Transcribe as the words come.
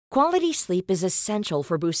Quality sleep is essential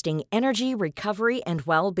for boosting energy, recovery, and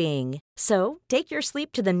well-being. So, take your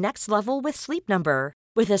sleep to the next level with Sleep Number.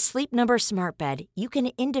 With a Sleep Number smart bed, you can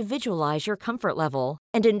individualize your comfort level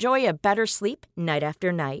and enjoy a better sleep night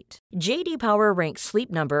after night. J.D. Power ranks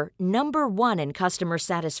Sleep Number number 1 in customer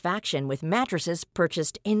satisfaction with mattresses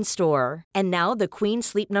purchased in-store. And now the Queen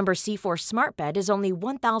Sleep Number C4 smart bed is only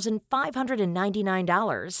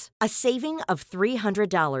 $1,599, a saving of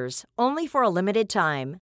 $300, only for a limited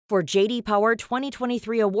time. For J.D. Power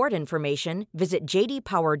 2023 award information, visit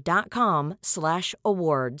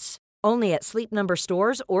jdpower.com/awards. Only at Sleep Number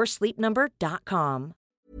stores or sleepnumber.com.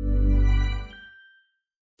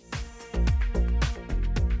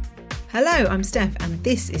 Hello, I'm Steph, and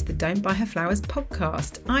this is the Don't Buy Her Flowers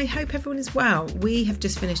podcast. I hope everyone is well. We have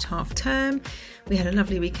just finished half term. We had a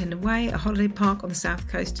lovely weekend away at a holiday park on the south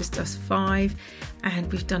coast, just us 5,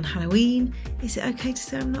 and we've done Halloween. Is it okay to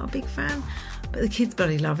say I'm not a big fan? But the kids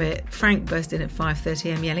bloody love it. Frank burst in at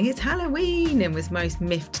 5:30am yelling, "It's Halloween!" and was most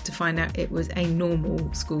miffed to find out it was a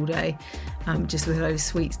normal school day, just with a load of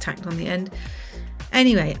sweets tacked on the end.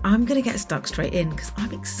 Anyway, I'm going to get stuck straight in because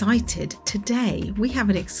I'm excited. Today, we have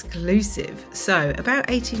an exclusive. So, about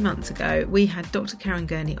 18 months ago, we had Dr. Karen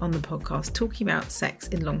Gurney on the podcast talking about sex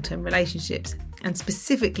in long-term relationships and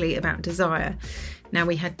specifically about desire. Now,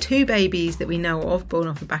 we had 2 babies that we know of born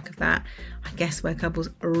off the back of that. I guess where couples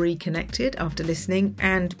reconnected after listening,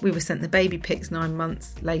 and we were sent the baby pics 9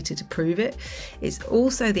 months later to prove it. It's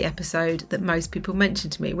also the episode that most people mention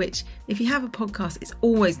to me, which if you have a podcast, it's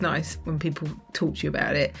always nice when people talk to you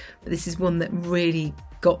about it. But this is one that really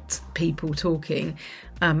got people talking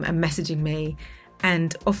and messaging me.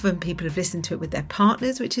 And often people have listened to it with their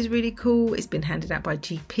partners, which is really cool. It's been handed out by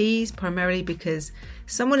GPs, primarily because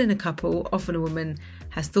someone in a couple, often a woman,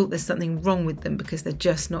 has thought there's something wrong with them because they're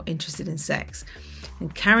just not interested in sex.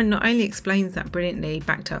 And Karen not only explains that brilliantly,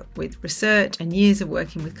 backed up with research and years of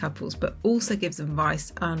working with couples, but also gives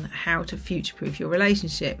advice on how to future-proof your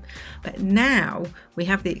relationship. But now we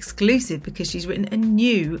have the exclusive because she's written a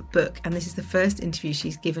new book, and this is the first interview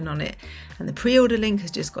she's given on it. And the pre-order link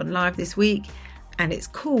has just gone live this week. And it's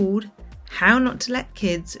called How Not to Let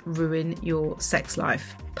Kids Ruin Your Sex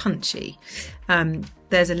Life. Punchy.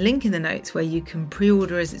 There's a link in the notes where you can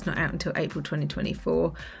pre-order as it's not out until April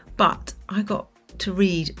 2024. But I got to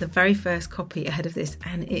read the very first copy ahead of this,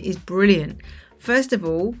 and it is brilliant. First of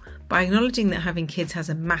all, by acknowledging that having kids has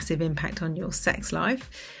a massive impact on your sex life,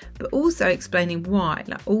 but also explaining why,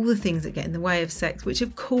 like all the things that get in the way of sex, which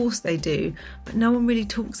of course they do, but no one really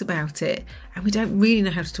talks about it. And we don't really know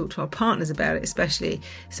how to talk to our partners about it, especially.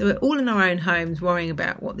 So we're all in our own homes worrying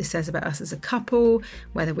about what this says about us as a couple,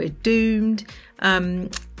 whether we're doomed. And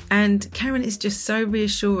Karen is just so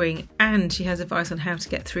reassuring, and she has advice on how to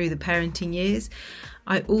get through the parenting years.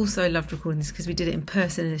 I also loved recording this because we did it in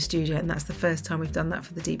person in a studio, and that's the first time we've done that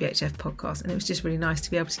for the DBHF podcast, and it was just really nice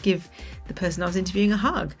to be able to give the person I was interviewing a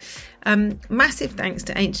hug. Massive thanks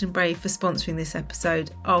to Ancient and Brave for sponsoring this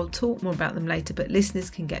episode. I'll talk more about them later, but listeners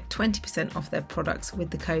can get 20% off their products with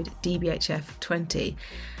the code DBHF20.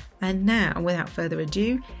 And now, without further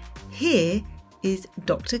ado, here is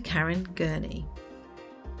Dr. Karen Gurney.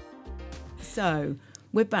 So,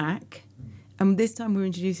 we're back, and this time we're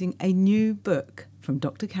introducing a new book from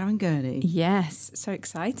Dr. Karen Gurney. Yes, so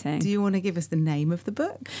exciting. Do you want to give us the name of the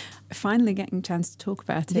book? Finally getting a chance to talk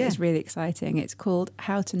about it is really exciting. It's called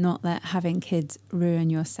How to Not Let Having Kids Ruin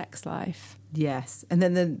Your Sex Life. Yes, and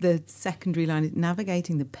then the secondary line is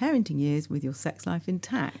navigating the parenting years with your sex life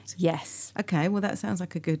intact. Yes. Okay, well that sounds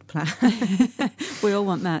like a good plan. We all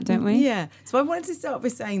want that, don't we? Yeah. So I wanted to start by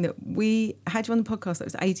saying that we had you on the podcast that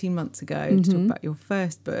was 18 months ago to talk about your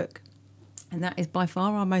first book. And that is by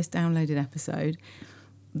far our most downloaded episode.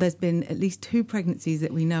 There's been at least 2 pregnancies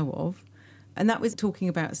that we know of. And that was talking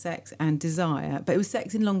about sex and desire. But it was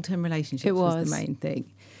sex in long-term relationships was the main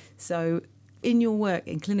thing. So in your work,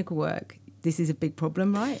 in clinical work, this is a big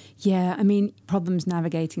problem, right? Yeah, I mean, problems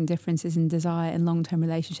navigating differences in desire in long-term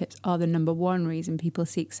relationships are the number one reason people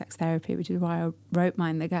seek sex therapy, which is why I wrote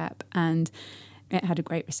Mind the Gap. And it had a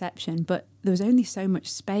great reception. But there was only so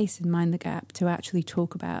much space in Mind the Gap to actually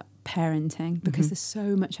talk about parenting because there's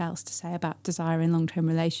so much else to say about desire in long-term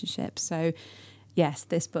relationships. So yes,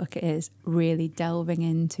 this book is really delving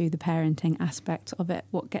into the parenting aspect of it,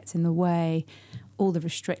 what gets in the way, all the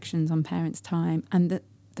restrictions on parents' time. And the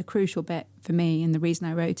crucial bit for me, and the reason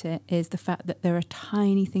I wrote it, is the fact that there are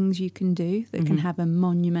tiny things you can do that can have a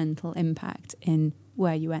monumental impact in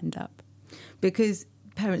where you end up. Because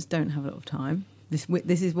parents don't have a lot of time. This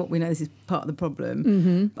is what we know, this is part of the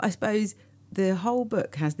problem. But I suppose the whole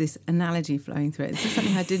book has this analogy flowing through it. This is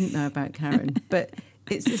something I didn't know about Karen. But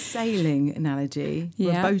It's a sailing analogy,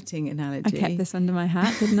 or a boating analogy. I kept this under my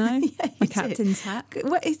hat, didn't I? Yeah, my captain's hat.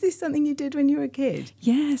 What, is this something you did when you were a kid?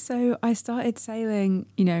 Yeah, so I started sailing,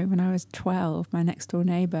 when I was 12. My next door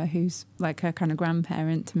neighbour, who's like a kind of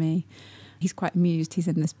grandparent to me, he's quite amused. He's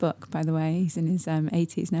in this book, by the way. He's in his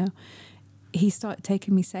 80s now. He started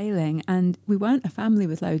taking me sailing, and we weren't a family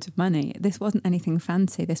with loads of money. This wasn't anything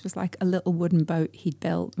fancy. This was like a little wooden boat he'd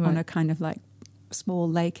built on a kind of like small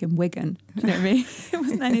lake in Wigan. You know what I mean? It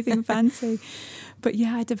wasn't anything fancy. But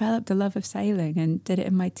yeah, I developed a love of sailing and did it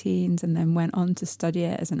in my teens, and then went on to study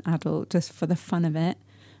it as an adult just for the fun of it.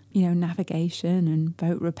 Navigation and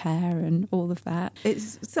boat repair and all of that.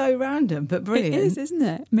 It's so random, but brilliant. It is, isn't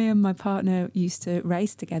it? Me and my partner used to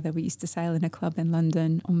race together. We used to sail in a club in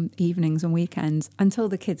London on evenings and weekends until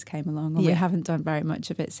the kids came along, and we haven't done very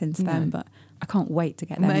much of it since then, but I can't wait to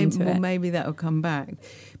get them into it. Maybe that'll come back.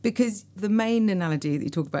 Because the main analogy that you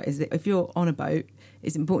talk about is that if you're on a boat,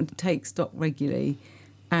 it's important to take stock regularly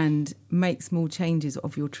and make small changes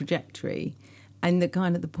of your trajectory. And the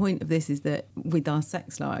point of this is that with our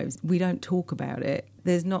sex lives, we don't talk about it.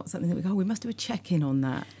 There's not something that we go, we must do a check-in on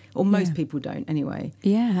that. Or most people don't anyway.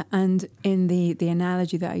 Yeah, and in the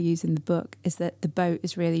analogy that I use in the book is that the boat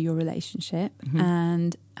is really your relationship. Mm-hmm.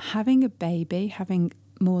 And having a baby, having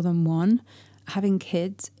more than one, having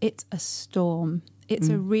kids, it's a storm. It's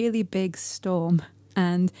a really big storm,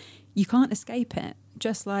 and you can't escape it.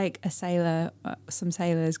 Just like a sailor, some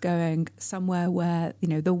sailors going somewhere where,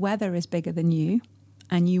 the weather is bigger than you,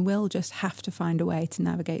 and you will just have to find a way to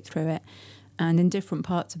navigate through it. And in different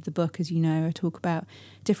parts of the book, as you know, I talk about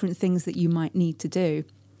different things that you might need to do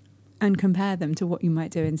and compare them to what you might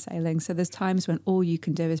do in sailing. So there's times when all you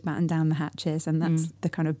can do is batten down the hatches, and that's the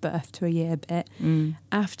kind of birth to a year bit.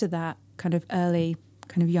 After that kind of early,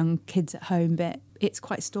 kind of young kids at home bit, it's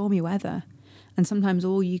quite stormy weather. And sometimes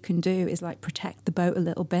all you can do is like protect the boat a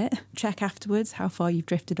little bit, check afterwards how far you've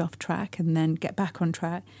drifted off track, and then get back on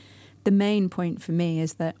track. The main point for me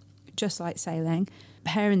is that, just like sailing,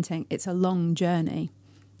 parenting, it's a long journey.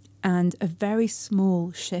 And a very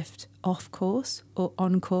small shift off course or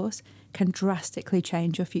on course can drastically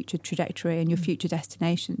change your future trajectory and your future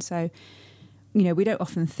destination. So, we don't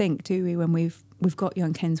often think, do we, when we've got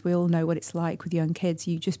young kids, we all know what it's like with young kids.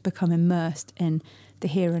 You just become immersed in the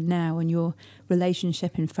here and now, and your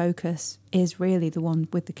relationship and focus is really the one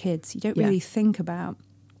with the kids. You don't really think about,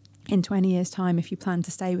 in 20 years' time, if you plan to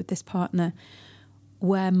stay with this partner,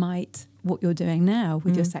 where might what you're doing now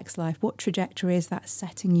with your sex life, what trajectory is that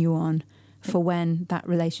setting you on for when that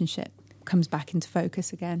relationship comes back into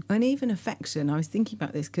focus again? And even affection. I was thinking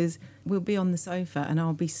about this because we'll be on the sofa and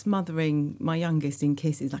I'll be smothering my youngest in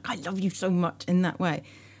kisses, like, I love you so much, in that way.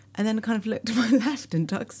 And then I kind of looked to my left and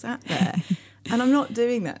Doug sat there. And I'm not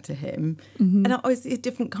doing that to him. Mm-hmm. And it's a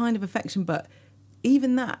different kind of affection, but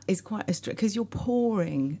even that is quite a strict, because you're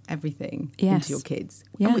pouring everything into your kids,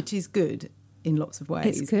 which is good in lots of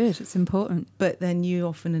ways. It's good, it's important. But then you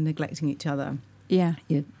often are neglecting each other. Yeah.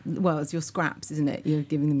 It's your scraps, isn't it? You're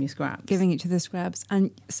giving them your scraps. Giving each other scraps.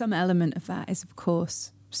 And some element of that is, of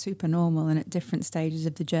course, super normal, and at different stages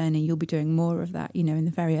of the journey you'll be doing more of that. In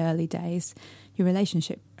the very early days, your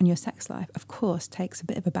relationship and your sex life, of course, takes a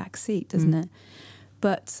bit of a back seat, doesn't it?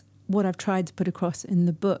 But what I've tried to put across in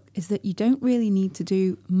the book is that you don't really need to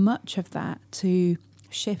do much of that to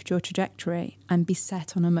shift your trajectory and be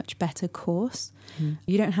set on a much better course.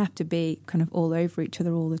 You don't have to be kind of all over each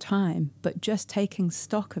other all the time, but just taking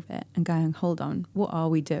stock of it and going, hold on, what are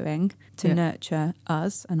we doing to nurture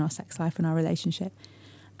us and our sex life and our relationship?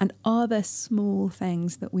 And are there small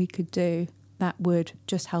things that we could do that would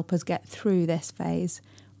just help us get through this phase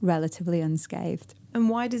relatively unscathed? And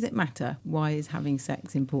why does it matter? Why is having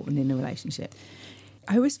sex important in a relationship?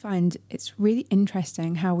 I always find it's really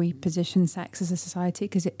interesting how we position sex as a society,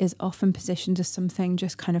 because it is often positioned as something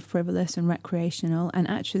just kind of frivolous and recreational. And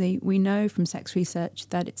actually, we know from sex research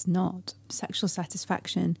that it's not. Sexual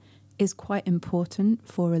satisfaction is quite important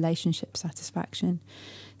for relationship satisfaction.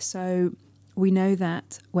 So we know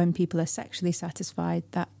that when people are sexually satisfied,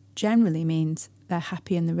 that generally means they're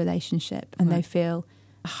happy in the relationship and they feel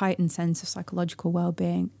a heightened sense of psychological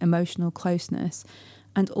well-being, emotional closeness,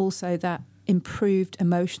 and also that improved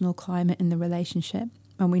emotional climate in the relationship.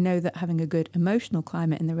 And we know that having a good emotional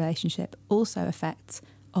climate in the relationship also affects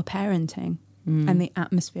our parenting and the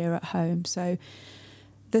atmosphere at home. So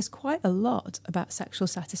there's quite a lot about sexual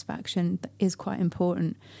satisfaction that is quite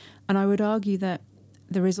important. And I would argue that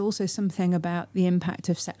there is also something about the impact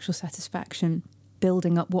of sexual satisfaction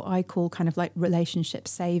building up what I call kind of like relationship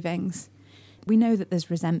savings. We know that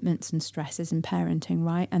there's resentments and stresses in parenting,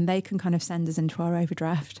 right? And they can kind of send us into our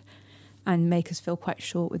overdraft. and make us feel quite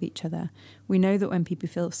short with each other. We know that when people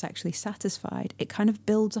feel sexually satisfied, it kind of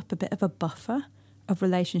builds up a bit of a buffer of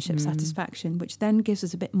relationship satisfaction, which then gives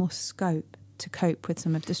us a bit more scope to cope with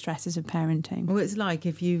some of the stresses of parenting. Well, it's like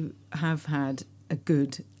if you have had a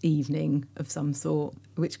good evening of some sort,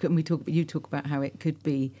 which you talk about how it could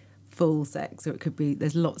be full sex, or it could be,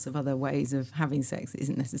 there's lots of other ways of having sex that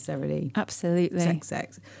isn't necessarily absolutely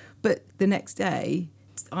sex. But the next day,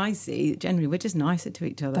 I see that generally we're just nicer to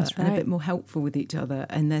each other. That's right. And a bit more helpful with each other,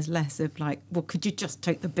 and there's less of like, well, could you just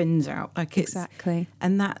take the bins out? Like exactly.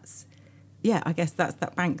 And that's, yeah, I guess that's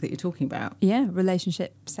that bank that you're talking about. Yeah,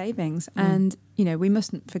 relationship savings. And, you know, we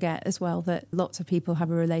mustn't forget as well that lots of people have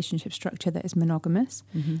a relationship structure that is monogamous.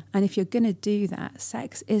 And if you're going to do that,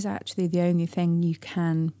 sex is actually the only thing you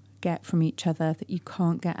can get from each other that you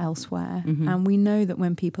can't get elsewhere. And we know that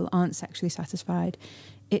when people aren't sexually satisfied,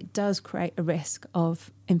 it does create a risk of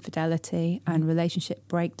infidelity and relationship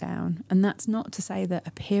breakdown. And that's not to say that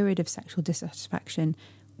a period of sexual dissatisfaction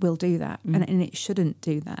will do that, and it shouldn't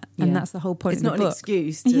do that. And that's the whole point of the book. It's not an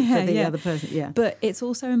excuse for the other person. But it's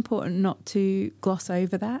also important not to gloss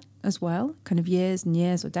over that as well. Kind of years and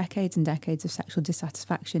years or decades and decades of sexual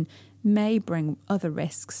dissatisfaction may bring other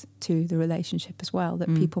risks to the relationship as well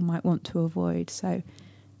that people might want to avoid. So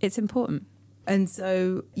it's important. And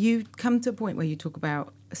so you come to a point where you talk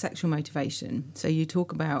about sexual motivation. So you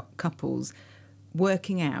talk about couples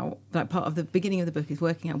working out, like part of the beginning of the book is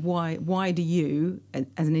working out why do you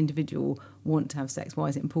as an individual want to have sex, why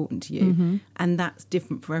is it important to you, and that's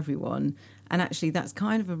different for everyone. And actually that's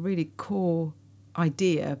kind of a really core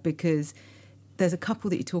idea, because there's a couple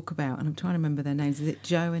that you talk about, and I'm trying to remember their names. Is it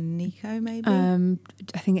Joe and Nico maybe?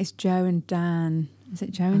 I think it's Joe and Dan. Is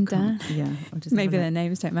it Joe and Dan? Yeah. Maybe their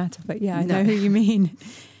names don't matter, but yeah, I know who you mean.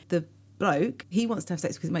 The bloke, he wants to have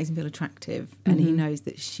sex because it makes him feel attractive, and he knows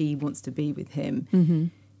that she wants to be with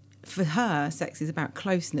him. For her, sex is about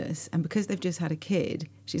closeness, and because they've just had a kid,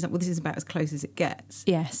 she's like, well, this is about as close as it gets.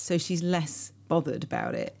 Yes. So she's less bothered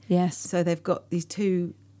about it. Yes. So they've got these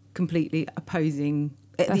two completely opposing...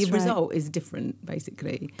 the result is different,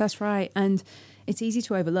 basically. That's right. And it's easy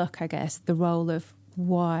to overlook, I guess, the role of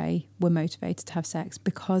why we're motivated to have sex,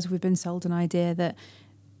 because we've been sold an idea that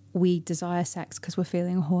we desire sex because we're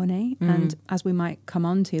feeling horny. And as we might come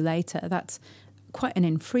on to later, that's quite an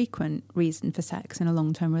infrequent reason for sex in a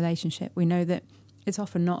long-term relationship. We know that it's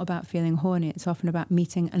often not about feeling horny. It's often about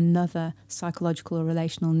meeting another psychological or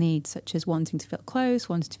relational need, such as wanting to feel close,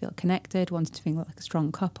 wanting to feel connected, wanting to feel like a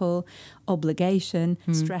strong couple, obligation,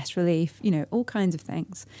 stress relief, you know, all kinds of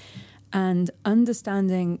things. And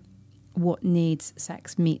understanding what needs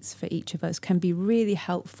sex meets for each of us can be really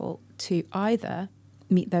helpful to either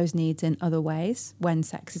meet those needs in other ways when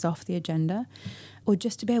sex is off the agenda, or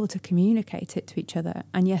just to be able to communicate it to each other.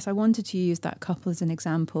 And yes, I wanted to use that couple as an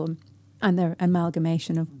example, and they're an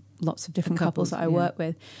amalgamation of lots of different couples that I work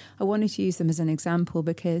with. I wanted to use them as an example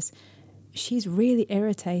because she's really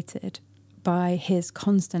irritated by his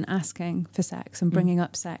constant asking for sex and bringing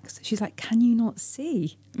up sex. She's like, can you not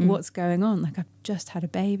see what's going on? Like, I've just had a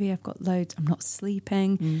baby, I've got loads, I'm not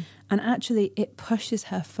sleeping. And actually it pushes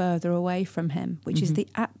her further away from him, which is the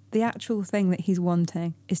actual thing that he's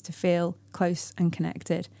wanting, is to feel close and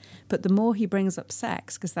connected. But the more he brings up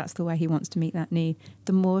sex, because that's the way he wants to meet that need,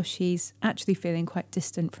 the more she's actually feeling quite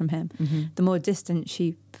distant from him. The more distant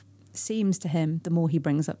she seems to him, the more he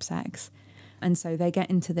brings up sex. And so they get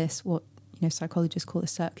into this, what psychologists call a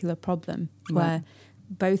circular problem, where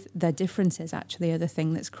both their differences actually are the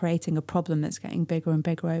thing that's creating a problem that's getting bigger and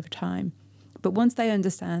bigger over time. But once they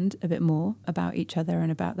understand a bit more about each other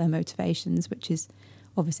and about their motivations, which is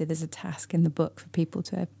obviously there's a task in the book for people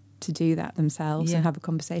to do that themselves and have a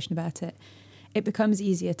conversation about it, it becomes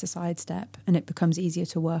easier to sidestep and it becomes easier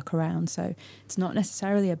to work around. So it's not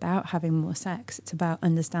necessarily about having more sex, it's about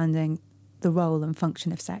understanding the role and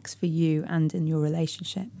function of sex for you and in your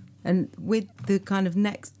relationship. And with the kind of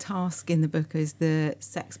next task in the book is the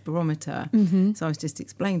sex barometer. So I was just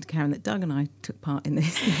explaining to Karen that Doug and I took part in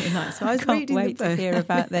this the other night. So I was reading the book. Can't wait to hear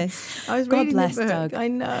about this. I was God reading bless the book. Doug. I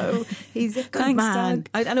know. He's a good man.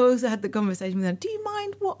 And I also had the conversation with him, do you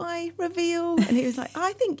mind what I reveal? And he was like,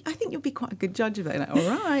 I think you'll be quite a good judge of it. Like, all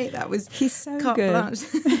right, that was He's so carte good. blanche.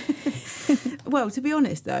 Well, to be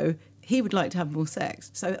honest, though, he would like to have more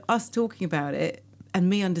sex. So us talking about it, and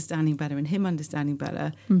me understanding better and him understanding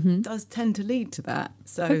better does tend to lead to that.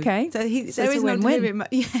 So okay. So it's there a is win-win.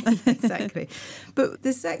 Yeah, exactly. But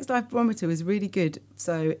the sex life barometer was really good.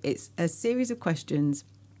 So it's a series of questions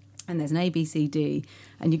and there's an A, B, C, D,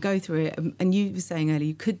 and you go through it. And you were saying earlier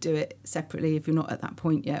you could do it separately if you're not at that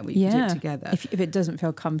point yet, where you can do it together. If it doesn't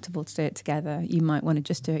feel comfortable to do it together, you might want to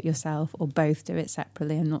just do it yourself, or both do it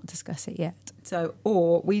separately and not discuss it yet. So,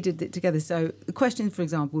 or we did it together. So the question, for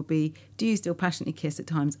example, would be, do you still passionately kiss at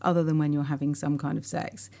times other than when you're having some kind of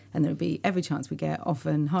sex? And there would be every chance we get,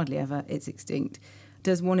 often, hardly ever, it's extinct.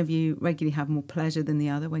 Does one of you regularly have more pleasure than the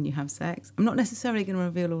other when you have sex? I'm not necessarily going to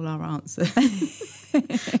reveal all our answers.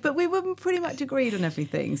 But we were pretty much agreed on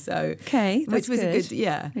everything. So, okay, which was good. a good,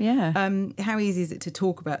 yeah. How easy is it to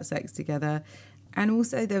talk about sex together? And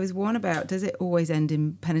also there was one about, does it always end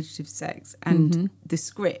in penetrative sex? And the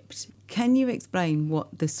script. Can you explain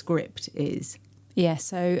what the script is? Yeah,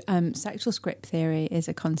 so sexual script theory is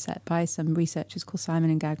a concept by some researchers called Simon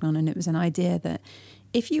and Gagnon, and it was an idea that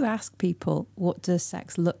if you ask people what does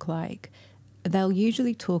sex look like, they'll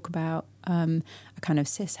usually talk about a kind of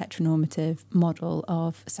cis heteronormative model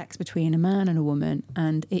of sex between a man and a woman,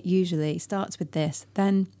 and it usually starts with this,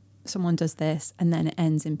 then someone does this, and then it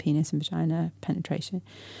ends in penis and vagina penetration.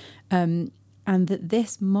 And that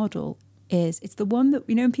this model it's the one that,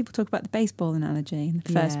 you know, when people talk about the baseball analogy,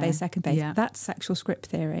 the first base, second base, that's sexual script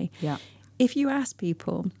theory. Yeah. If you ask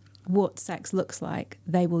people what sex looks like,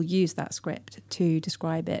 they will use that script to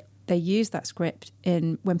describe it. They use that script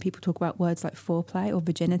when people talk about words like foreplay or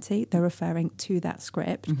virginity, they're referring to that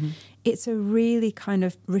script. It's a really kind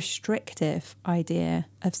of restrictive idea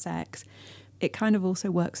of sex. It kind of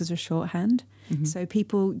also works as a shorthand. So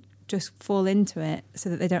people just fall into it so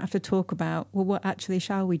that they don't have to talk about, well, what actually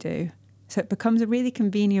shall we do? So it becomes a really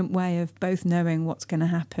convenient way of both knowing what's going to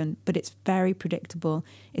happen, but it's very predictable.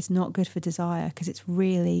 It's not good for desire because it's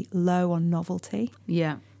really low on novelty.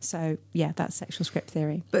 Yeah. So, yeah, that's sexual script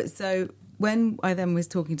theory. But so when I then was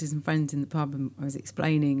talking to some friends in the pub and I was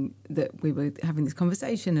explaining that we were having this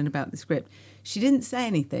conversation and about the script, she didn't say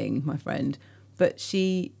anything, my friend, but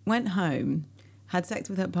she went home, had sex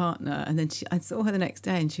with her partner, and then I saw her the next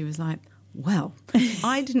day and she was like, well,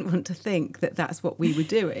 I didn't want to think that that's what we were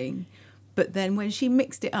doing. But then when she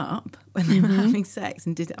mixed it up when they were having sex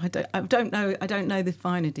and did it, I don't know the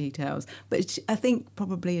finer details, but I think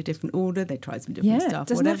probably a different order. They tried some different stuff. Yeah, it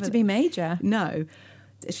doesn't have to be major. No.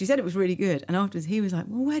 She said it was really good. And afterwards he was like,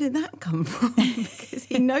 well, where did that come from? Because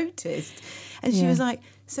he noticed. And she was like,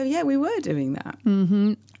 so yeah, we were doing that.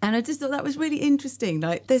 And I just thought that was really interesting.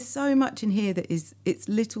 Like, there's so much in here that it's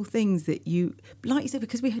little things that you, like you said,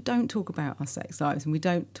 because we don't talk about our sex lives and we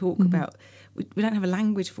don't talk about, we don't have a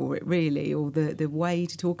language for it really, or the way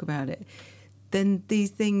to talk about it, then these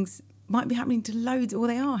things might be happening to loads, or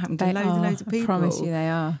they are happening to loads of people. I promise you they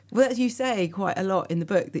are. Well, as you say quite a lot in the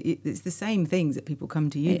book, that it's the same things that people come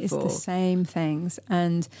to you for. It's the same things.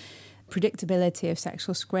 And predictability of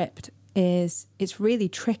sexual script it's really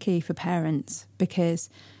tricky for parents because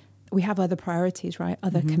we have other priorities, right?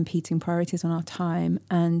 Other competing priorities on our time.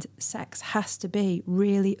 And sex has to be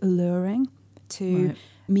really alluring to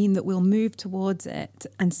mean that we'll move towards it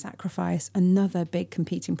and sacrifice another big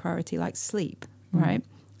competing priority like sleep, right?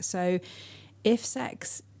 So if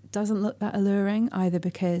sex doesn't look that alluring, either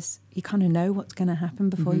because you kind of know what's going to happen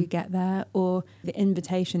before you get there, or the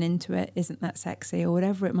invitation into it isn't that sexy, or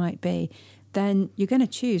whatever it might be, then you're going to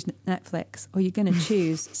choose Netflix or you're going to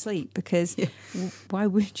choose sleep because why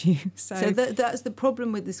would you? So that's the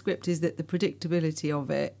problem with the script, is that the predictability of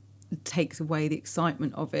it takes away the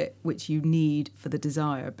excitement of it, which you need for the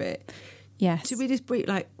desire bit. Yes. Should we just brief,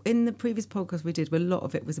 like in the previous podcast we did, where a lot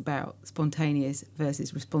of it was about spontaneous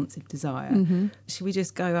versus responsive desire. Should we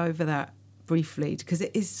just go over that briefly, because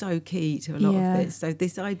it is so key to a lot of this. So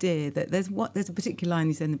this idea that there's a particular line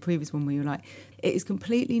you said in the previous one where you're like, it is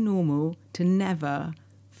completely normal to never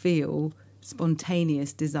feel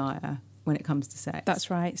spontaneous desire when it comes to sex.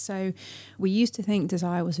 That's right. So we used to think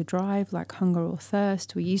desire was a drive, like hunger or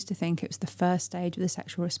thirst. We used to think it was the first stage of the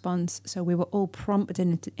sexual response. So we were all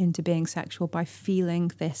prompted into being sexual by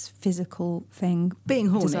feeling this physical thing. Being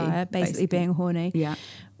horny. Desire, basically being horny. Yeah.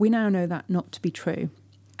 We now know that not to be true.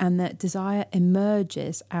 And that desire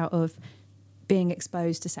emerges out of being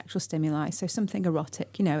exposed to sexual stimuli. So something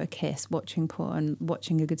erotic, a kiss, watching porn,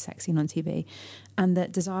 watching a good sex scene on TV. And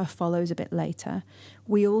that desire follows a bit later.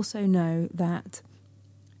 We also know that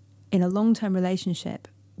in a long-term relationship,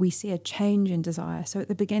 we see a change in desire. So at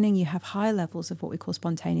the beginning, you have high levels of what we call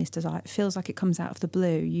spontaneous desire. It feels like it comes out of the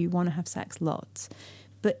blue. You want to have sex lots.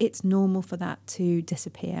 But it's normal for that to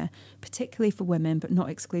disappear, particularly for women, but not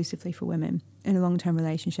exclusively for women in a long-term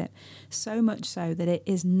relationship. So much so that it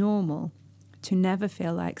is normal to never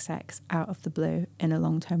feel like sex out of the blue in a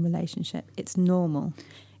long-term relationship. It's normal.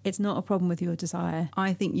 It's not a problem with your desire.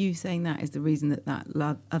 I think you saying that is the reason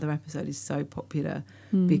that other episode is so popular,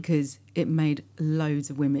 because it made loads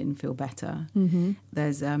of women feel better. Mm-hmm.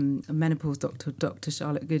 There's a menopause doctor, Dr.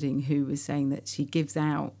 Charlotte Gooding, who was saying that she gives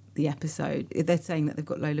out the episode. They're saying that they've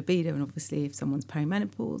got low libido, and obviously if someone's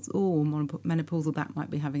perimenopause or menopausal, that might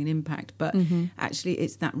be having an impact. But actually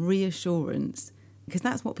it's that reassurance, because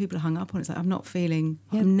that's what people are hung up on. It's like, I'm not feeling,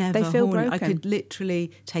 I'm never they feel horny. broken. I could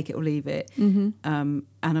literally take it or leave it, and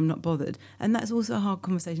I'm not bothered. And that's also a hard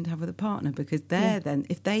conversation to have with a partner, because then,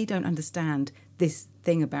 if they don't understand this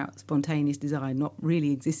thing about spontaneous desire not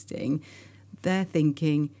really existing, they're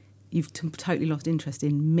thinking, you've totally lost interest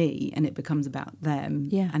in me, and it becomes about them,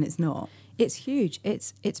 and it's not. It's huge.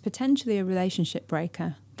 It's potentially a relationship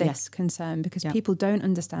breaker, this concern, because people don't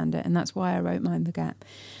understand it, and that's why I wrote Mind the Gap.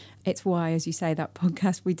 It's why, as you say, that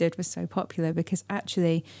podcast we did was so popular, because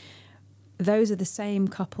actually those are the same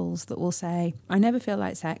couples that will say, I never feel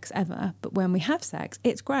like sex ever, but when we have sex,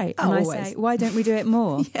 it's great. And I say, why don't we do it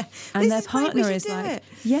more? And their partner is like,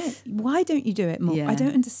 why don't you do it more? I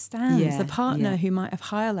don't understand. The partner who might have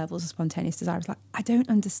higher levels of spontaneous desire is like, I don't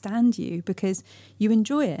understand you, because you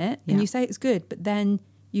enjoy it and you say it's good, but then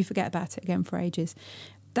you forget about it again for ages.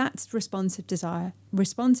 That's responsive desire.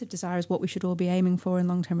 Responsive desire is what we should all be aiming for in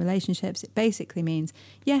long-term relationships. It basically means,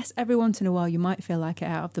 yes, every once in a while you might feel like it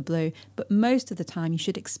out of the blue, but most of the time you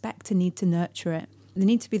should expect to need to nurture it. There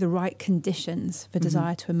need to be the right conditions for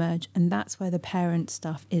desire to emerge, and that's where the parent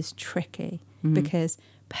stuff is tricky, because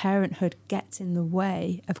parenthood gets in the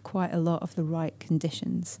way of quite a lot of the right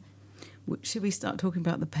conditions. Should we start talking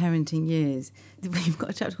about the parenting years? We've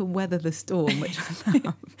got a chapter called Weather the Storm, which I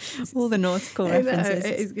love. All the nautical references.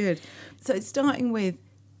 It is good. So it's starting with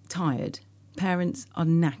tired. Parents are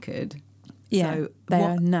knackered. Yeah, so they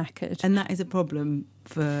are knackered. And that is a problem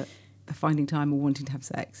for finding time or wanting to have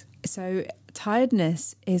sex. So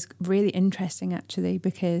tiredness is really interesting, actually,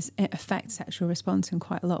 because it affects sexual response in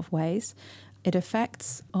quite a lot of ways. It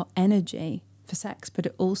affects our energy for sex, but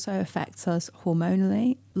it also affects us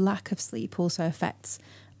hormonally. Lack of sleep also affects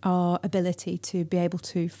our ability to be able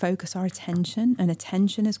to focus our attention, and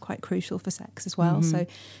attention is quite crucial for sex as well. So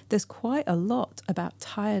there's quite a lot about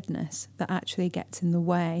tiredness that actually gets in the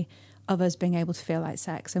way of us being able to feel like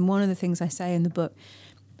sex. And one of the things I say in the book,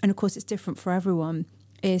 and of course it's different for everyone,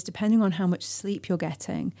 is depending on how much sleep you're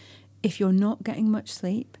getting, if you're not getting much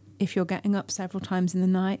sleep, if you're getting up several times in the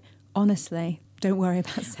night, honestly, don't worry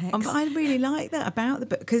about sex. I really like that about the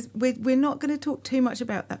book, because we're not going to talk too much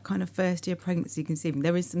about that kind of first year pregnancy conceiving.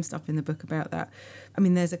 There is some stuff in the book about that. I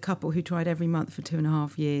mean, there's a couple who tried every month for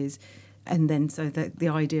 2.5 years, and then so the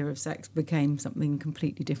idea of sex became something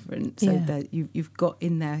completely different. So that you've got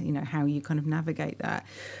in there, you know, how you kind of navigate that.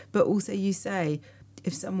 But also you say,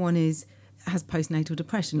 if someone has postnatal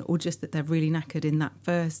depression, or just that they're really knackered in that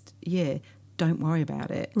first year, don't worry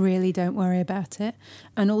about it. Really don't worry about it.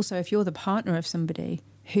 And also, if you're the partner of somebody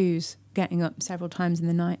who's getting up several times in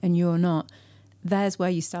the night and you're not, there's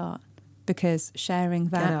where you start, because sharing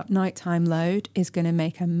that nighttime load is going to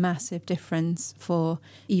make a massive difference for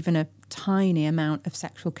even a tiny amount of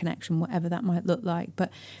sexual connection, whatever that might look like.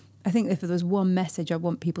 But I think if there was one message I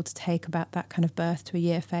want people to take about that kind of birth to a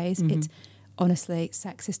year phase, it's honestly,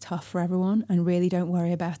 sex is tough for everyone, and really don't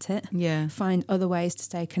worry about it. Yeah. Find other ways to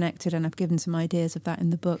stay connected, and I've given some ideas of that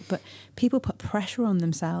in the book. But people put pressure on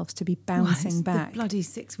themselves to be bouncing back. The bloody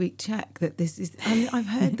 6-week check that this is. I mean, I've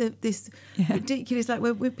heard this ridiculous, like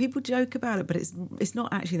where people joke about it, but it's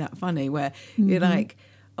not actually that funny. Where you're like,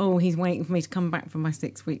 oh, he's waiting for me to come back from my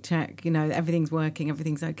 6-week check. You know, everything's working,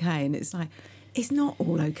 everything's okay, and it's like, it's not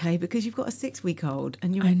all okay, because you've got a 6-week-old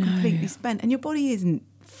and you're completely spent, and your body isn't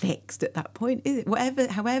fixed at that point, is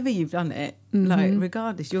it? However you've done it, like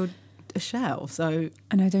regardless, you're a shell. So,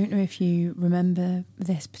 and I don't know if you remember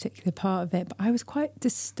this particular part of it, but I was quite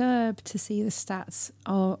disturbed to see the stats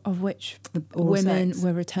of which women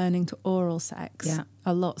were returning to oral sex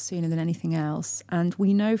a lot sooner than anything else. And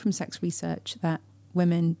we know from sex research that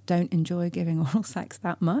women don't enjoy giving oral sex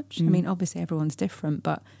that much. I mean, obviously everyone's different,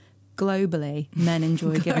 but globally, men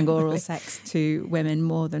enjoy giving oral sex to women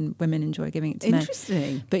more than women enjoy giving it to men.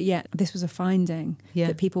 Interesting. But yet, this was a finding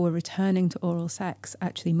that people were returning to oral sex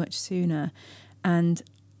actually much sooner. And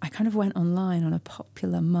I kind of went online on a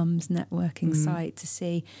popular mums networking site to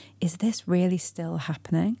see, is this really still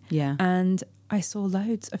happening? Yeah. And I saw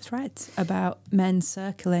loads of threads about men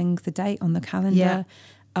circling the date on the calendar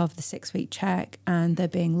of the 6-week check, and there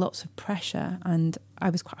being lots of pressure, and I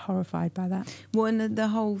was quite horrified by that. Well, and the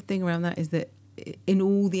whole thing around that is that in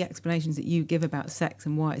all the explanations that you give about sex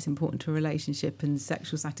and why it's important to a relationship and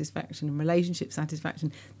sexual satisfaction and relationship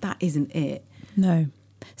satisfaction, that isn't it. No.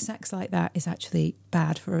 sex like that is actually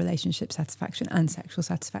bad for relationship satisfaction and sexual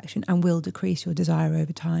satisfaction and will decrease your desire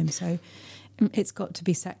over time. So it's got to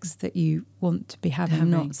be sex that you want to be having.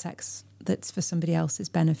 Not sex that's for somebody else's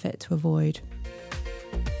benefit to avoid.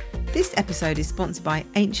 This episode is sponsored by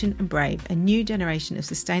Ancient and Brave, a new generation of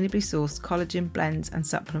sustainably sourced collagen blends and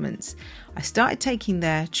supplements. I started taking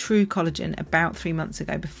their True Collagen about 3 months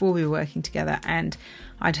ago before we were working together, and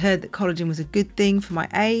I'd heard that collagen was a good thing for my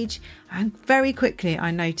age, and very quickly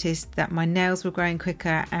I noticed that my nails were growing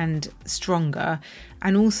quicker and stronger,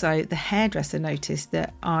 and also the hairdresser noticed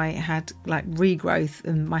that I had like regrowth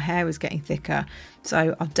and my hair was getting thicker.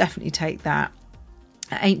 So I'll definitely take that.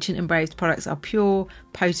 Ancient and Brave's products are pure,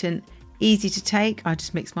 potent, easy to take. I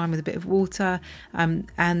just mix mine with a bit of water,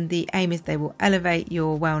 and the aim is they will elevate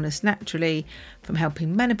your wellness naturally, from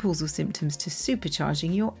helping menopausal symptoms to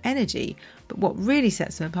supercharging your energy. But what really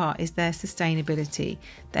sets them apart is their sustainability.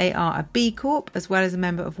 They are a B Corp as well as a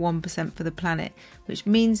member of 1% for the Planet, which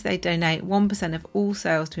means they donate 1% of all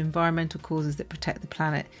sales to environmental causes that protect the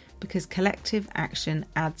planet, because collective action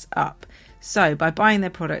adds up. So by buying their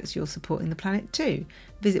products, you're supporting the planet too.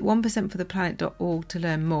 Visit 1%fortheplanet.org to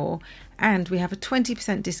learn more. And we have a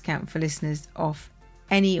 20% discount for listeners off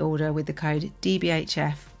any order with the code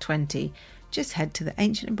DBHF20. Just head to the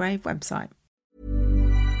Ancient and Brave website.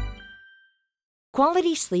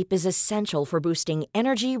 Quality sleep is essential for boosting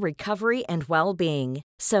energy, recovery, and well-being.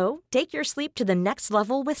 So take your sleep to the next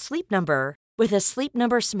level with Sleep Number. With a Sleep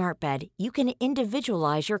Number smart bed, you can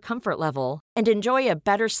individualize your comfort level and enjoy a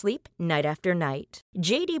better sleep night after night.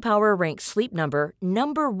 J.D. Power ranks Sleep Number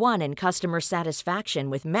 #1 in customer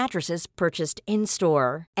satisfaction with mattresses purchased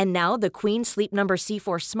in-store. And now the Queen Sleep Number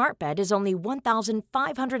C4 smart bed is only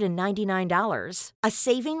 $1,599, a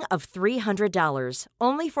saving of $300,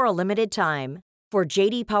 only for a limited time. For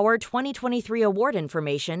J.D. Power 2023 award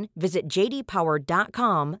information, visit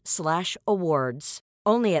jdpower.com/awards.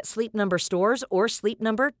 Only at Sleep Number stores or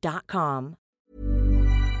sleepnumber.com.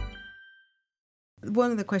 One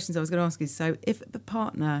of the questions I was going to ask is, so if the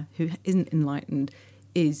partner who isn't enlightened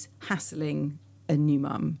is hassling a new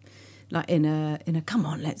mum, like in a come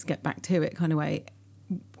on, let's get back to it kind of way,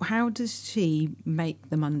 how does she make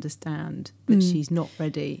them understand that she's not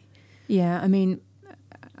ready? Yeah, I mean,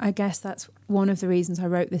 I guess that's one of the reasons I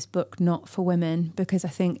wrote this book, not for women, because I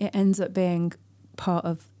think it ends up being part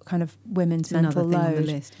of kind of women's mental load. On the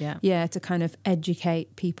list, yeah, to kind of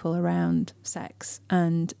educate people around sex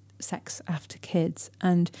and sex after kids.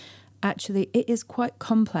 And actually it is quite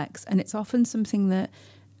complex, and it's often something that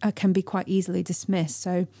can be quite easily dismissed.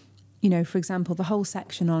 So, you know, for example, the whole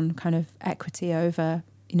section on kind of equity over,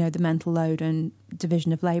 you know, the mental load and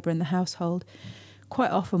division of labour in the household, quite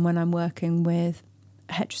often when I'm working with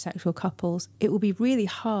heterosexual couples, it will be really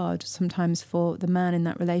hard sometimes for the man in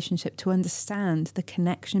that relationship to understand the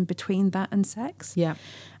connection between that and sex. Yeah.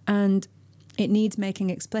 And it needs making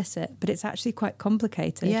explicit, but it's actually quite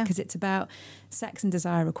complicated because it's about sex and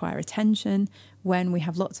desire require attention. When we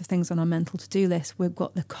have lots of things on our mental to-do list, we've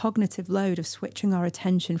got the cognitive load of switching our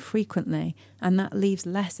attention frequently, and that leaves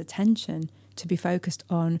less attention to be focused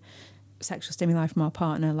on sexual stimuli from our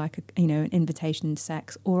partner, like an invitation to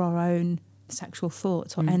sex, or our own sexual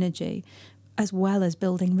thoughts or energy, as well as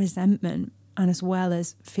building resentment, and as well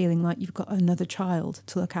as feeling like you've got another child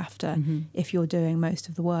to look after if you're doing most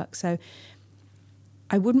of the work. So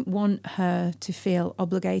I wouldn't want her to feel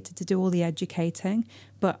obligated to do all the educating,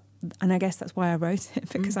 and I guess that's why I wrote it,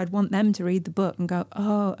 because I'd want them to read the book and go,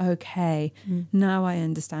 oh, okay, now I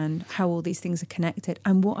understand how all these things are connected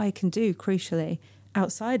and what I can do, crucially,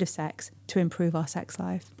 outside of sex to improve our sex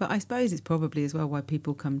life. But I suppose it's probably as well why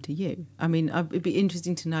people come to you. I mean, it'd be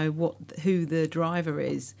interesting to know who the driver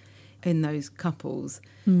is in those couples,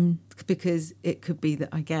 because it could be that,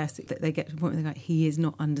 I guess, that they get to the point where they're like, he is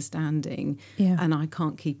not understanding and I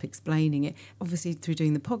can't keep explaining it. Obviously, through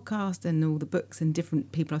doing the podcast and all the books and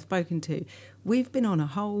different people I've spoken to, we've been on a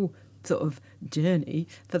whole sort of journey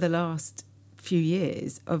for the last few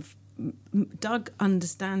years of Doug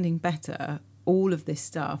understanding better all of this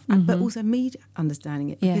stuff, but also me understanding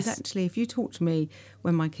it, because actually if you talk to me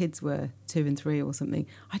when my kids were 2 and 3 or something,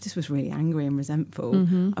 I just was really angry and resentful.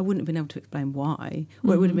 I wouldn't have been able to explain why,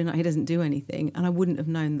 or it would have been like, he doesn't do anything, and I wouldn't have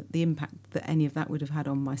known the impact that any of that would have had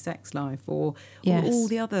on my sex life or all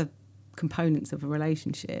the other components of a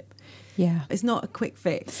relationship. It's not a quick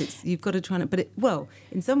fix. You've got to try and,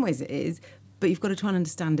 in some ways it is, but you've got to try and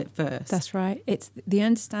understand it first. That's right. It's the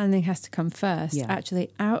understanding has to come first.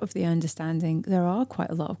 Actually, out of the understanding, there are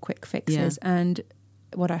quite a lot of quick fixes. And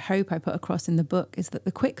what I hope I put across in the book is that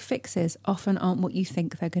the quick fixes often aren't what you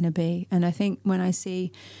think they're going to be. And I think when I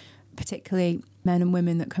see particularly men and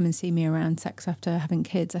women that come and see me around sex after having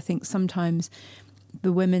kids, I think sometimes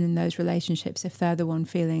the women in those relationships, if they're the one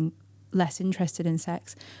feeling less interested in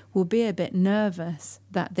sex, will be a bit nervous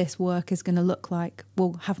that this work is going to look like,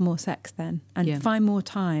 we'll have more sex then and find more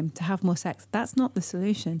time to have more sex. That's not the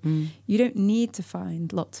solution. You don't need to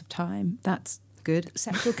find lots of time. That's good.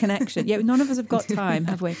 Sexual connection. Yeah, none of us have got time,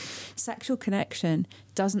 have we? Sexual connection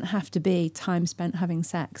doesn't have to be time spent having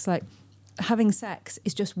sex. Like, having sex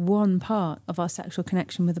is just one part of our sexual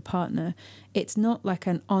connection with a partner. It's not like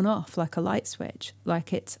an on-off, like a light switch.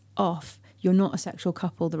 Like, it's off. You're not a sexual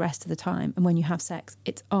couple the rest of the time. And when you have sex,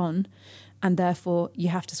 it's on. And therefore, you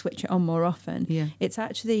have to switch it on more often. Yeah. It's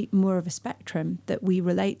actually more of a spectrum that we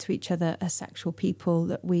relate to each other as sexual people,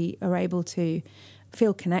 that we are able to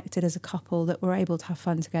feel connected as a couple, that we're able to have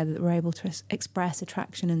fun together, that we're able to express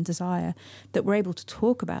attraction and desire, that we're able to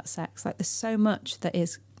talk about sex. Like, there's so much that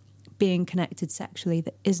is being connected sexually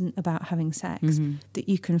that isn't about having sex, that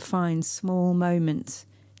you can find small moments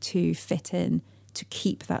to fit in, to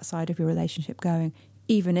keep that side of your relationship going,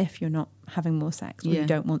 even if you're not having more sex or you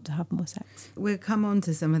don't want to have more sex. We'll come on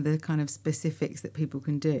to some of the kind of specifics that people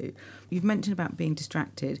can do. You've mentioned about being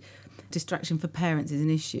distracted. Distraction for parents is an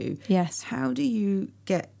issue. Yes. How do you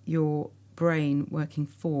get your brain working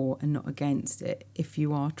for and not against it if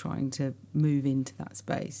you are trying to move into that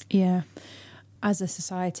space? Yeah. As a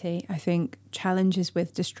society, I think challenges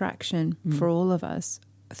with distraction for all of us,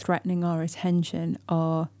 threatening our attention,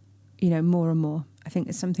 are, more and more. I think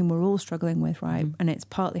it's something we're all struggling with, right? And it's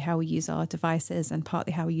partly how we use our devices and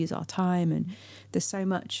partly how we use our time. And there's so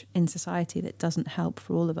much in society that doesn't help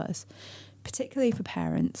for all of us, particularly for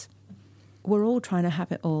parents. We're all trying to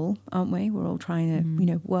have it all, aren't we? We're all trying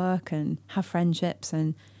to, work and have friendships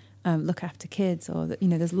and look after kids, or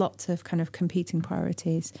there's lots of kind of competing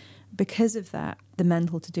priorities. Because of that, the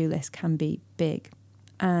mental to-do list can be big.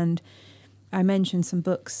 And I mentioned some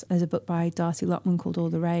books. There's a book by Darcy Lockman called All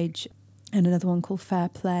the Rage, and another one called Fair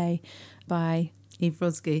Play by Eve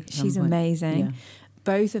Rodsky. She's amazing. Yeah.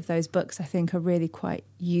 Both of those books, I think, are really quite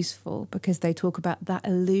useful because they talk about that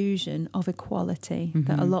illusion of equality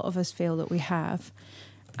that a lot of us feel that we have.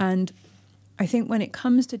 And I think when it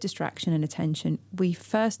comes to distraction and attention, we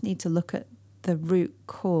first need to look at the root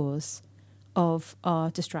cause of our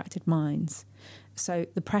distracted minds. So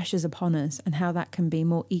the pressures upon us and how that can be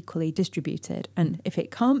more equally distributed. And if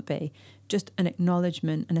it can't be, just an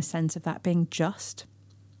acknowledgement and a sense of that being just,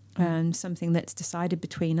 something that's decided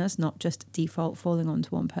between us, not just default falling onto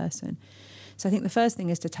one person. So I think the first thing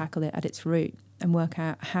is to tackle it at its root and work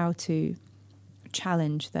out how to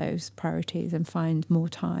challenge those priorities and find more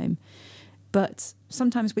time. But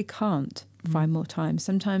sometimes we can't find more time.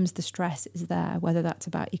 Sometimes the stress is there, whether that's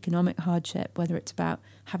about economic hardship, whether it's about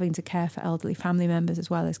having to care for elderly family members as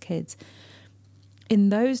well as kids. In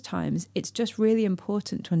those times, it's just really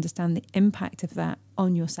important to understand the impact of that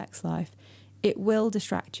on your sex life. It will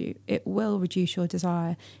distract you. It will reduce your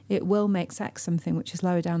desire. It will make sex something which is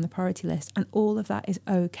lower down the priority list. And all of that is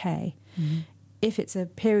okay. If it's a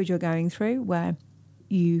period you're going through where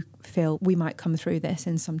you feel we might come through this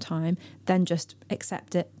in some time, then just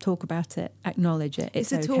accept it, talk about it, acknowledge it.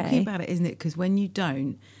 It's okay. Talking about it, isn't it? Because when you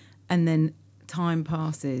don't, and then time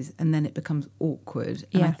passes, and then it becomes awkward.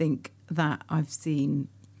 And I think that I've seen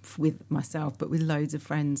with myself, but with loads of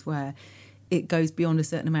friends, where it goes beyond a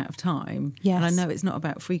certain amount of time. Yes. And I know it's not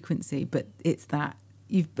about frequency, but it's that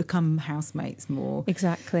you've become housemates more.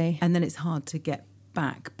 Exactly. And then it's hard to get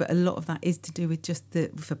back. But a lot of that is to do with just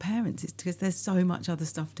for parents, it's because there's so much other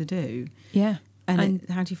stuff to do. Yeah. And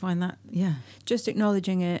how do you find that? Yeah. Just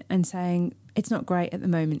acknowledging it and saying, it's not great at the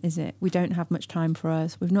moment, is it? We don't have much time for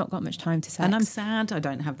us. We've not got much time to sex. And I'm sad I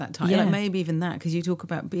don't have that time. Yeah. Like maybe even that, because you talk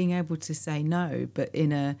about being able to say no, but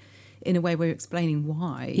in a way where you're explaining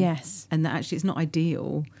why. Yes. And that actually it's not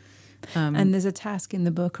ideal. And there's a task in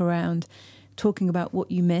the book around talking about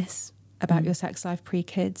what you miss about your sex life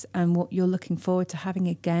pre-kids and what you're looking forward to having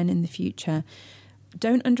again in the future.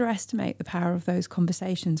 Don't underestimate the power of those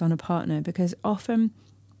conversations on a partner, because often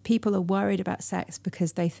people are worried about sex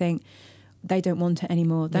because they think they don't want it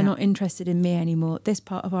anymore. They're not interested in me anymore. This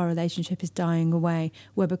part of our relationship is dying away.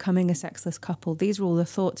 We're becoming a sexless couple. These are all the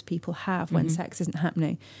thoughts people have when sex isn't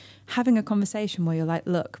happening. Having a conversation where you're like,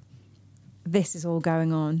 look, this is all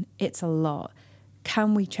going on. It's a lot.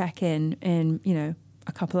 Can we check in,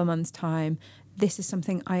 a couple of months' time? This is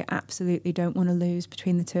something I absolutely don't want to lose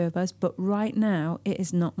between the two of us, but right now it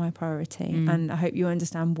is not my priority. And I hope you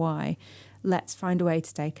understand why. Let's find a way to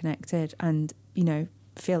stay connected and,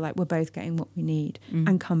 feel like we're both getting what we need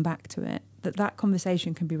and come back to it. that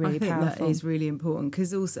conversation can be really powerful. That is really important,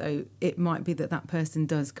 because also it might be that person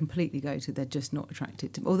does completely go to they're just not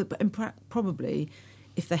attracted to, probably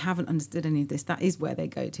if they haven't understood any of this, that is where they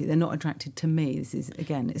go to. They're not attracted to me. This is,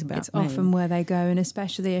 again, it's about It's me. often where they go, and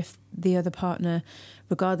especially if the other partner,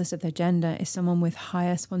 regardless of their gender, is someone with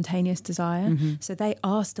higher spontaneous desire. Mm-hmm. So they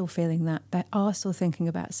are still feeling that. They are still thinking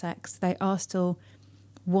about sex. They are still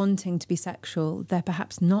wanting to be sexual. They're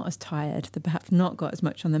perhaps not as tired. They've perhaps not got as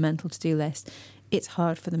much on their mental to-do list. It's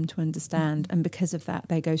hard for them to understand. And because of that,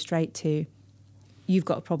 they go straight to, you've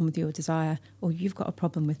got a problem with your desire, or you've got a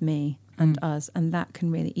problem with me and us, and that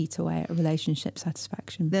can really eat away at a relationship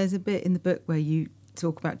satisfaction. There's a bit in the book where you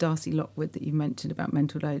talk about Darcy Lockwood that you mentioned about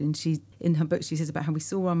mental load, and in her book she says about how we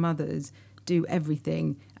saw our mothers do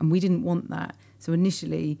everything and we didn't want that. So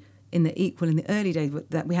initially in the early days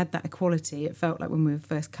that we had that equality, it felt like when we were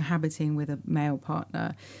first cohabiting with a male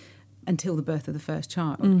partner until the birth of the first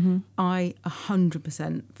child. Mm-hmm. I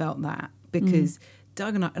 100% felt that, because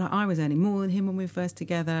Doug and I was earning more than him when we were first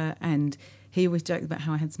together, and he always joked about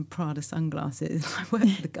how I had some Prada sunglasses. I worked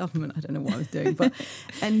for the government. I don't know what I was doing, but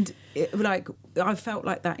I felt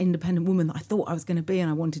like that independent woman that I thought I was going to be and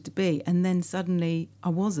I wanted to be, and then suddenly I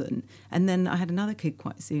wasn't. And then I had another kid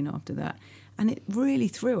quite soon after that, and it really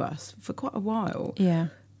threw us for quite a while. Yeah.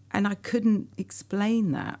 And I couldn't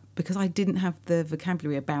explain that because I didn't have the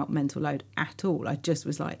vocabulary about mental load at all. I just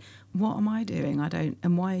was like, what am I doing?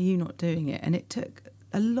 And why are you not doing it? And it took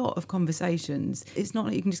a lot of conversations. It's not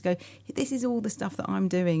like you can just go, this is all the stuff that I'm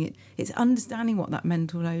doing. It's understanding what that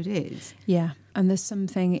mental load is. Yeah. And there's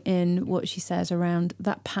something in what she says around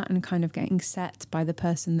that pattern kind of getting set by the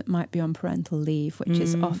person that might be on parental leave, which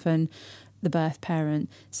is often the birth parent.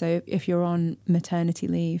 So if you're on maternity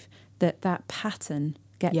leave, that pattern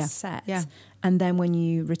gets set. Yeah. And then when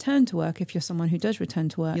you return to work, if you're someone who does return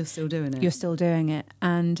to work, You're still doing it. You're still doing it.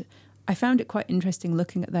 And I found it quite interesting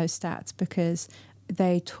looking at those stats, because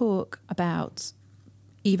they talk about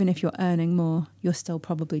even if you're earning more, you're still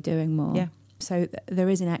probably doing more. Yeah. So there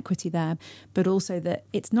is inequity there, but also that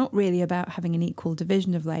it's not really about having an equal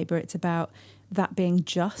division of labour. It's about that being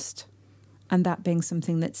just and that being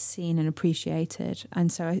something that's seen and appreciated.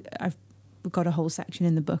 And so I've got a whole section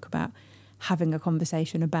in the book about having a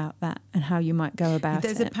conversation about that and how you might go about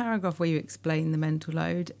There's it. a paragraph where you explain the mental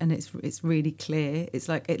load, and it's really clear. It's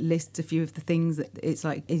like it lists a few of the things that it's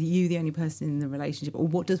like, is you the only person in the relationship, or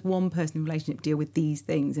what does one person in the relationship deal with these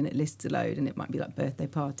things? And it lists a load, and it might be like birthday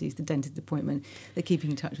parties, the dentist appointment, the keeping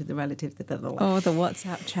in touch with the relatives, the Oh, the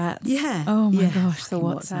WhatsApp chats. Yeah. Oh my Yeah, gosh, the fucking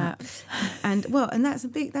WhatsApp. And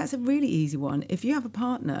that's a really easy one. If you have a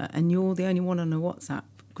partner and you're the only one on a WhatsApp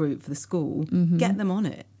group for the school, get them on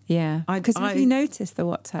it. Yeah, because have you noticed the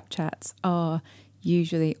WhatsApp chats are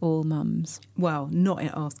usually all mums? Well, not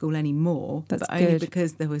at our school anymore, That's but only good.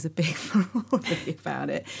 because there was a big furore about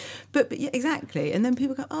it. But yeah, exactly. And then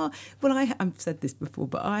people go, oh, well, I've said this before,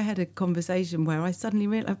 but I had a conversation where I suddenly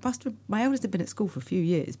realised, my eldest had been at school for a few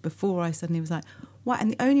years before I suddenly was like, why?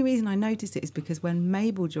 And the only reason I noticed it is because when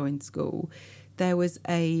Mabel joined school, there was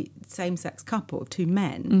a same-sex couple of two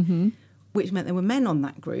men, which meant there were men on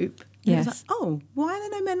that group. And Yes. I was like, oh, why are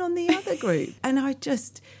there no men on the other group? And I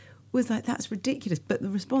just was like, that's ridiculous. But the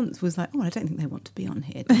response was like, oh, I don't think they want to be on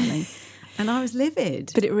here, darling. And I was livid.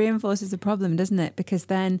 But it reinforces the problem, doesn't it? Because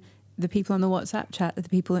then the people on the WhatsApp chat are the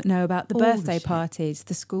people that know about the All the birthday shit. parties,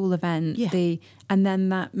 the school event, Yeah. and then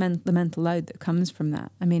the mental load that comes from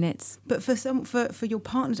that. I mean, it's... But for your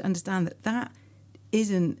partner to understand that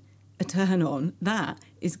isn't a turn on, that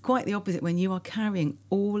is quite the opposite when you are carrying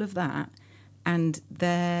all of that and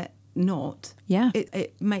they're not. Yeah.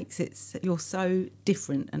 It makes it, you're so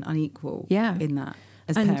different and unequal Yeah. in that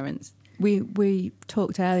as And parents. We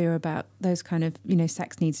talked earlier about those kind of,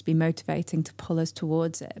 sex needs to be motivating to pull us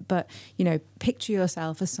towards it. But, picture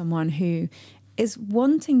yourself as someone who is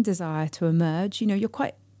wanting desire to emerge. You're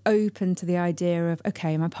quite open to the idea of,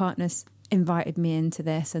 okay, my partner's invited me into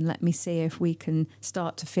this and let me see if we can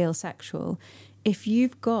start to feel sexual. If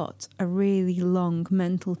you've got a really long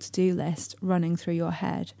mental to-do list running through your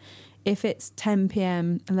head, if it's 10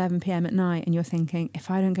 p.m, 11 p.m. at night and you're thinking, if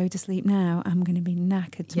I don't go to sleep now, I'm going to be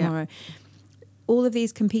knackered tomorrow. Yeah. All of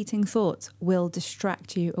these competing thoughts will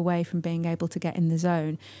distract you away from being able to get in the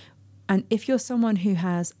zone. And if you're someone who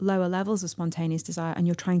has lower levels of spontaneous desire and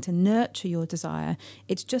you're trying to nurture your desire,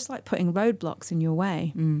 it's just like putting roadblocks in your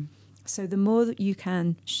way. So the more that you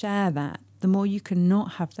can share that, the more you can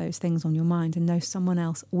not have those things on your mind and know someone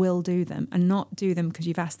else will do them, and not do them because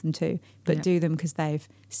you've asked them to, but do them because they've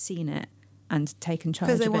seen it and taken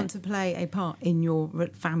charge of it. Because they want to play a part in your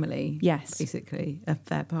family. Yes. Basically, a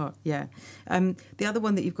fair part, yeah. The other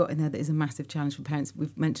one that you've got in there that is a massive challenge for parents,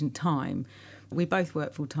 we've mentioned time. We both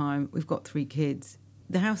work full time. We've got 3 kids.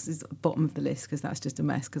 The house is at the bottom of the list because that's just a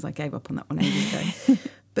mess because I gave up on that one ages ago.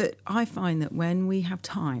 But I find that when we have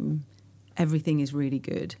time, everything is really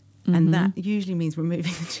good. And that usually means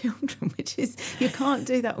removing the children, which is, you can't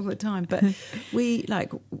do that all the time. But we,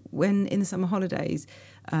 like, when in the summer holidays,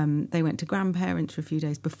 they went to grandparents for a few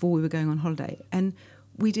days before we were going on holiday. And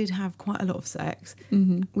we did have quite a lot of sex.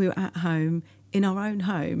 We were at home, in our own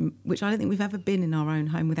home, which I don't think we've ever been in our own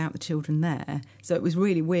home without the children there. So it was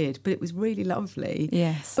really weird, but it was really lovely.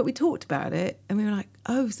 Yes. But we talked about it and we were like,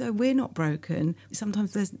 oh, so we're not broken.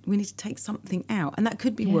 Sometimes we need to take something out. And that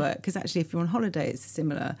could be work, because actually if you're on holiday, it's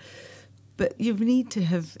similar. But you need to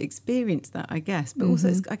have experienced that, I guess. But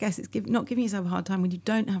also, I guess it's not giving yourself a hard time when you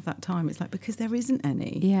don't have that time. It's like, because there isn't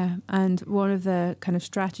any. Yeah, and one of the kind of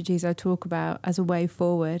strategies I talk about as a way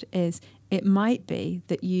forward is it might be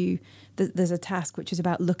that there's a task which is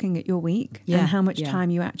about looking at your week and how much time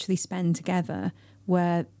you actually spend together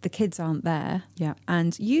where the kids aren't there. Yeah.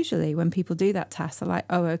 And usually when people do that task, they're like,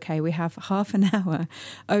 oh, okay, we have half an hour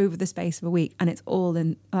over the space of a week and it's all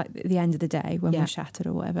in like the end of the day when we're shattered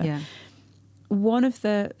or whatever. Yeah. One of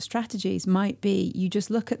the strategies might be you just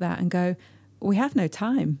look at that and go, we have no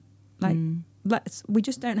time. Like, we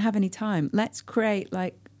just don't have any time. Let's create,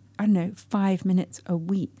 like, I don't know, 5 minutes a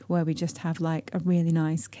week where we just have like a really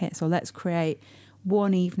nice kiss, or let's create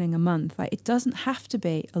one evening a month. Like, it doesn't have to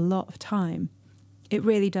be a lot of time. It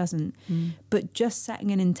really doesn't. But just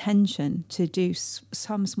setting an intention to do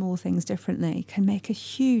some small things differently can make a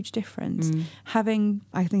huge difference. I think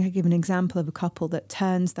I give an example of a couple that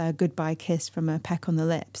turns their goodbye kiss from a peck on the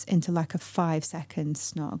lips into like a 5-second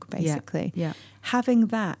snog, basically. Yeah. Having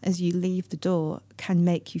that as you leave the door can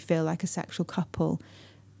make you feel like a sexual couple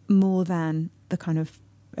more than the kind of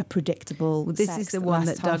a predictable this sex is the one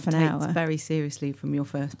that Doug takes hour. very seriously from your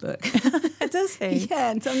first book. Does he?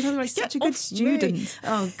 Yeah, and sometimes I'm like, such a good student.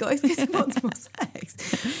 Oh God, because he wants more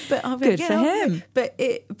sex. But I'll be Good for him. But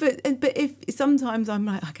if sometimes I'm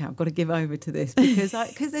like, okay, I've got to give over to this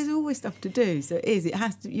because there's always stuff to do. So it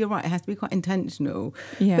has to. You're right. It has to be quite intentional.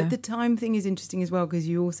 Yeah. But the time thing is interesting as well because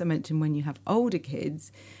you also mentioned when you have older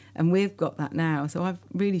kids. And we've got that now. So I've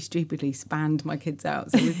really stupidly spanned my kids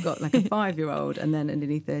out. So we've got like a 5-year-old and then a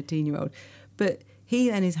nearly 13-year-old. But he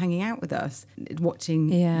then is hanging out with us, watching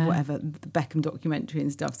whatever, the Beckham documentary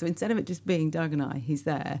and stuff. So instead of it just being Doug and I, he's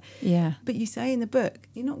there. Yeah. But you say in the book,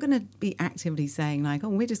 you're not going to be actively saying like, oh,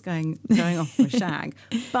 we're just going off for a shag.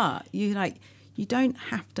 But you don't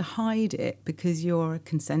have to hide it because you're a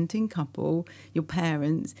consenting couple, your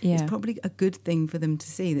parents. Yeah. It's probably a good thing for them to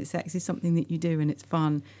see that sex is something that you do and it's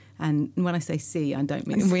fun. And when I say see, I don't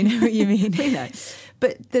mean... We know what you mean. We know.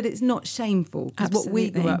 But that it's not shameful. Because what we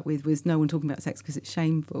Absolutely. grew up with was no one talking about sex because it's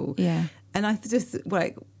shameful. Yeah. And I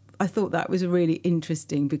thought that was really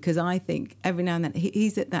interesting because I think every now and then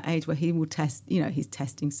he's at that age where he will test, he's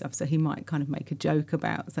testing stuff. So he might kind of make a joke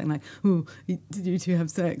about something like, oh, did you two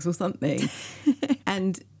have sex or something?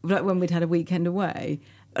 And like when we'd had a weekend away,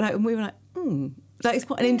 and we were like, Like, it's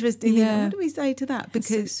quite an interesting thing. What do we say to that?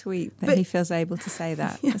 Because it's so sweet that he feels able to say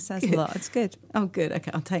that. It says a lot. It's good. Oh, good.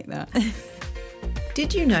 Okay, I'll take that.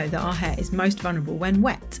 Did you know that our hair is most vulnerable when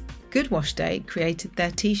wet? Good Wash Day created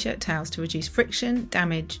their t-shirt towels to reduce friction,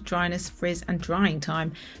 damage, dryness, frizz and drying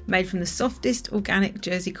time, made from the softest organic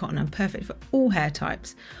jersey cotton and perfect for all hair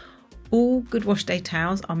types. All Good Wash Day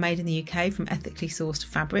towels are made in the UK from ethically sourced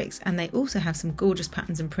fabrics, and they also have some gorgeous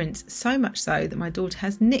patterns and prints, so much so that my daughter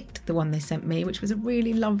has nicked the one they sent me, which was a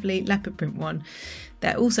really lovely leopard print one.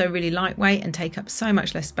 They're also really lightweight and take up so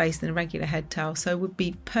much less space than a regular head towel, so would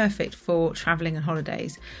be perfect for travelling and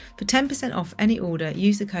holidays. For 10% off any order,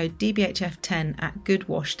 use the code DBHF10 at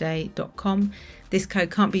goodwashday.com. This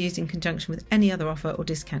code can't be used in conjunction with any other offer or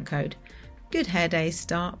discount code. Good hair days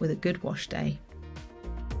start with a Good Wash Day.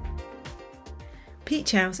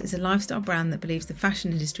 Peach House is a lifestyle brand that believes the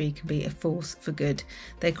fashion industry can be a force for good.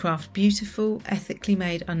 They craft beautiful, ethically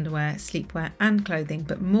made underwear, sleepwear and clothing,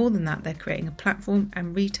 but more than that, they're creating a platform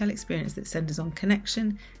and retail experience that centres on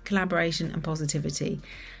connection, collaboration and positivity.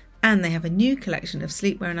 And they have a new collection of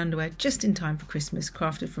sleepwear and underwear just in time for Christmas,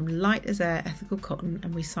 crafted from light as air ethical cotton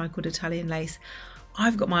and recycled Italian lace.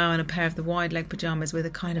 I've got my eye on a pair of the wide leg pyjamas with a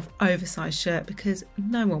kind of oversized shirt because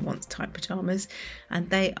no one wants tight pyjamas, and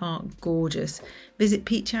they are gorgeous. Visit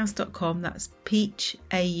peachhouse.com, that's peachaus.com,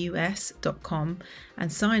 and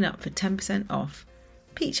sign up for 10% off.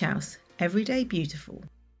 Peach House, everyday beautiful.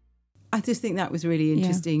 I just think that was a really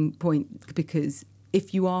interesting point because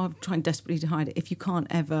if you are trying desperately to hide it, if you can't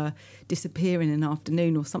ever disappear in an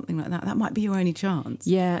afternoon or something like that, that might be your only chance.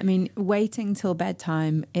 Yeah, I mean, waiting till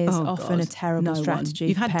bedtime is often a terrible strategy.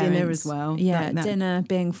 You've for had parents. dinner as well. Yeah, dinner,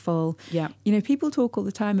 being full. Yeah. You know, people talk all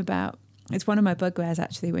the time about, it's one of my bugbears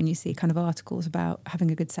actually when you see kind of articles about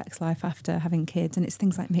having a good sex life after having kids, and it's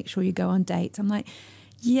things like make sure you go on dates. I'm like,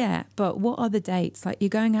 yeah, but what are the dates? Like, you're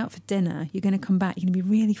going out for dinner, you're going to come back, you're going to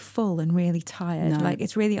be really full and really tired. No. Like,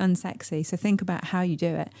 it's really unsexy. So think about how you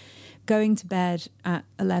do it. Going to bed at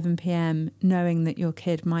 11 p.m, knowing that your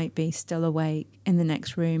kid might be still awake in the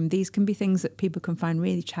next room. These can be things that people can find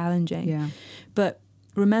really challenging. Yeah. But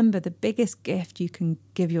remember, the biggest gift you can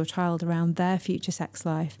give your child around their future sex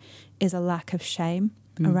life is a lack of shame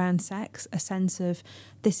around sex, a sense of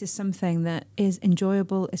this is something that is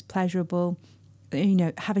enjoyable, is pleasurable. You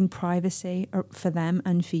know, having privacy for them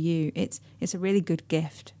and for you, it's a really good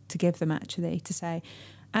gift to give them, actually, to say,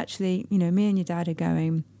 actually, you know, me and your dad are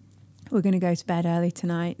going, we're going to go to bed early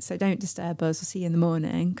tonight, so don't disturb us, we'll see you in the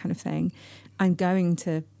morning, kind of thing. I'm going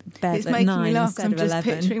to bed at 9 instead of 11. I'm just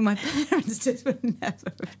picturing my parents just would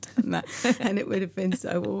never have done that, and it would have been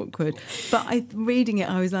so awkward. But reading it,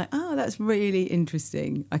 I was like, oh, that's really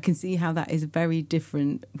interesting. I can see how that is a very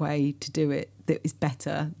different way to do it that is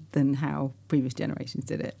better than how previous generations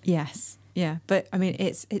did it. Yes. Yeah, but I mean,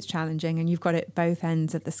 it's challenging, and you've got it both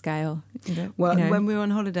ends of the scale. Well, when we were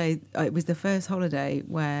on holiday, it was the first holiday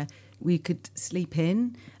where we could sleep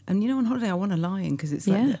in. And, you know, on holiday, I want to lie in because it's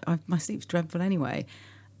like my sleep's dreadful anyway.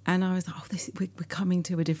 And I was like, we're coming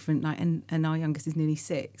to a different night. And our youngest is nearly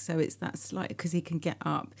 6. So it's that slight, because he can get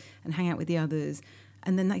up and hang out with the others.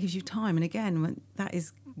 And then that gives you time. And again, that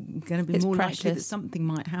is going to be more likely that something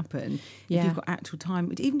might happen if you've got actual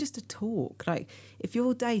time, even just to talk. Like, if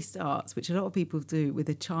your day starts, which a lot of people do, with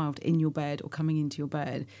a child in your bed or coming into your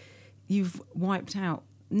bed, you've wiped out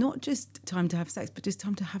not just time to have sex, but just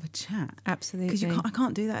time to have a chat. Absolutely. Because I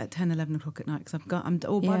can't do that at 10, 11 o'clock at night, because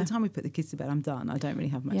by the time we put the kids to bed, I'm done. I don't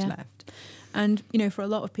really have much left. And, you know, for a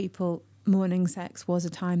lot of people, morning sex was a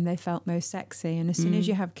time they felt most sexy. And as soon as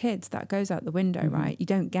you have kids, that goes out the window, right? You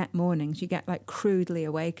don't get mornings. You get, like, crudely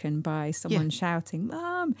awakened by someone shouting,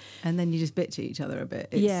 Mum! And then you just bitch at each other a bit.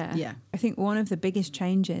 Yeah. I think one of the biggest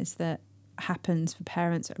changes that happens for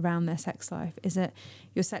parents around their sex life is that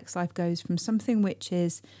your sex life goes from something which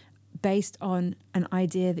is based on an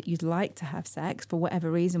idea that you'd like to have sex for whatever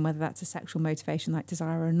reason, whether that's a sexual motivation like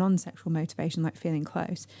desire or a non-sexual motivation like feeling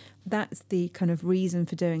close. That's the kind of reason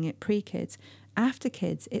for doing it pre-kids. After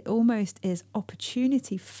kids, it almost is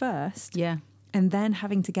opportunity first. Yeah. And then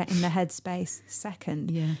having to get in the headspace second.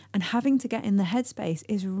 Yeah. And having to get in the headspace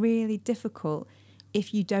is really difficult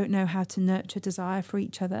if you don't know how to nurture desire for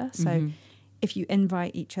each other. So if you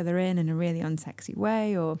invite each other in a really unsexy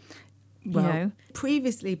way, or, you know.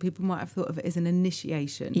 Previously, people might have thought of it as an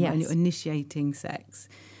initiation, when you're initiating sex.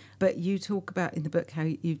 But you talk about in the book how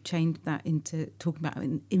you've changed that into talking about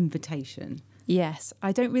an invitation. Yes.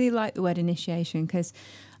 I don't really like the word initiation because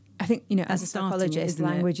I think, you know, as a psychologist,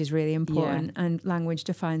 language is really important, and language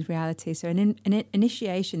defines reality. So an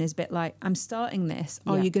initiation is a bit like, I'm starting this.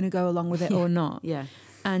 Are you going to go along with it or not? Yeah.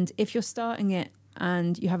 And if you're starting it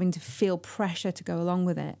and you're having to feel pressure to go along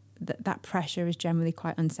with it, that pressure is generally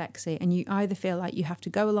quite unsexy. And you either feel like you have to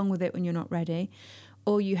go along with it when you're not ready,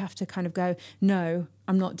 or you have to kind of go, no,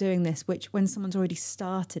 I'm not doing this, which when someone's already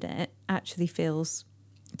started it actually feels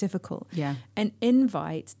difficult. Yeah. An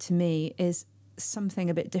invite to me is something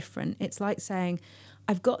a bit different. It's like saying,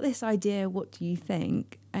 I've got this idea, what do you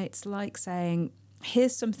think? It's like saying,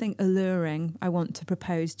 here's something alluring I want to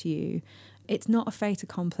propose to you. It's not a fait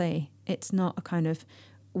accompli. It's not a kind of,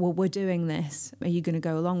 well, we're doing this, are you going to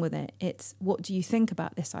go along with it? It's, what do you think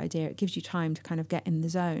about this idea? It gives you time to kind of get in the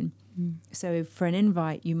zone. So for an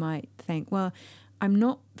invite, you might think, well, I'm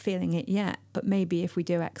not feeling it yet, but maybe if we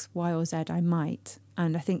do X, Y, or Z, I might.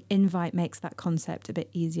 And I think invite makes that concept a bit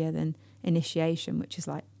easier than initiation, which is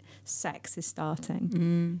like sex is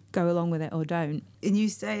starting. Go along with it or don't. And you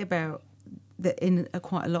say about that in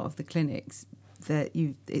quite a lot of the clinics, that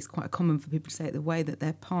it's quite common for people to say the way that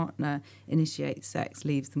their partner initiates sex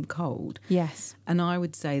leaves them cold. Yes. And I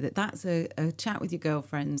would say that that's a chat with your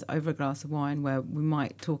girlfriends over a glass of wine, where we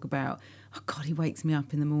might talk about, oh God, he wakes me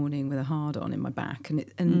up in the morning with a hard on in my back,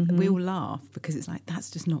 and we all laugh because it's like, that's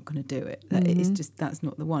just not going to do it. It's just, that's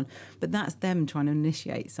not the one. But that's them trying to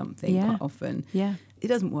initiate something quite often. Yeah. It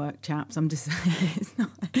doesn't work, chaps. I'm just saying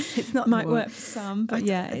it's not might work for some, but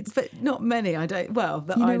but not many. I don't. Well,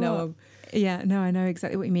 that I know of. Yeah, no, I know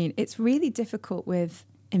exactly what you mean. It's really difficult with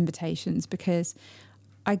invitations because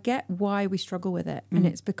I get why we struggle with it, and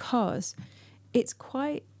it's because it's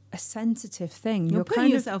quite a sensitive thing. You're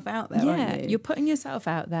putting yourself out there, aren't you? You're putting yourself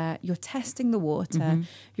out there. You're testing the water.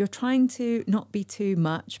 You're trying to not be too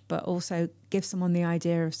much, but also give someone the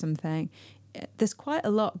idea of something. There's quite a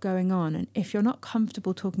lot going on, and if you're not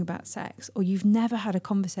comfortable talking about sex, or you've never had a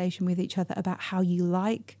conversation with each other about how you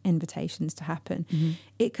like invitations to happen,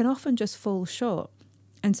 it can often just fall short.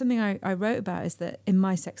 And something I wrote about is that in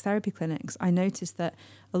my sex therapy clinics, I noticed that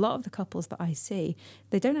a lot of the couples that I see,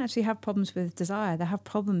 they don't actually have problems with desire, they have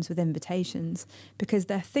problems with invitations, because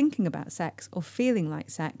they're thinking about sex or feeling like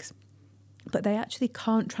sex, but they actually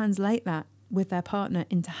can't translate that with their partner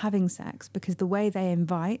into having sex, because the way they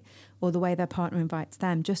invite or the way their partner invites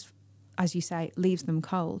them just, as you say, leaves them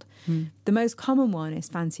cold. The most common one is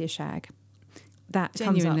fancy a shag. That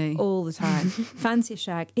Genuinely. comes up all the time. Fancy a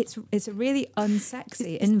shag. It's a really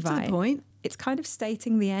unsexy invite. To the point. It's kind of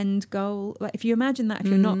stating the end goal. Like, if you imagine that, if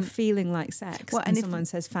you're not feeling like sex, and someone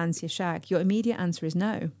says fancy a shag, your immediate answer is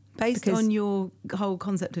no. Based on your whole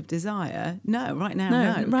concept of desire, no, right now,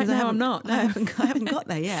 no. Right now, I'm not. No. I haven't got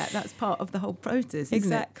there yet. That's part of the whole process, isn't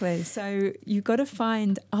Exactly. it? So you've got to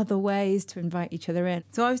find other ways to invite each other in.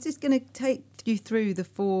 So I was just going to take you through the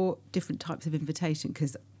 4 different types of invitation,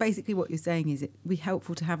 because basically what you're saying is it would be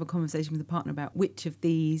helpful to have a conversation with a partner about which of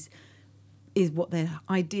these is what their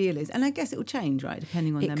ideal is. And I guess it will change, right,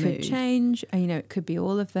 depending on their mood. It could change, it could be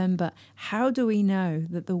all of them, but how do we know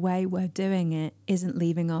that the way we're doing it isn't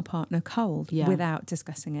leaving our partner cold without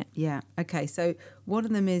discussing it? Yeah, okay, so one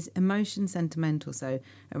of them is emotion sentimental, so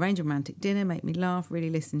arrange a romantic dinner, make me laugh, really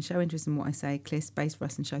listen, show interest in what I say, clear space for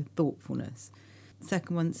us and show thoughtfulness.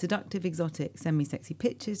 Second one, seductive, exotic, send me sexy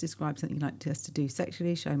pictures, describe something you'd like us to do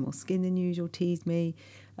sexually, show more skin than usual, tease me,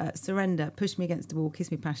 surrender, push me against the wall,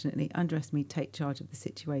 kiss me passionately, undress me, take charge of the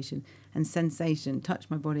situation. And sensation,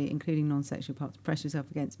 touch my body, including non-sexual parts, press yourself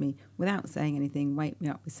against me without saying anything, wake me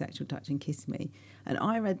up with sexual touch and kiss me. And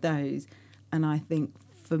I read those, and I think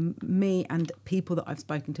for me and people that I've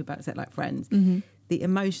spoken to about sex, like friends, the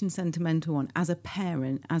emotion sentimental one, as a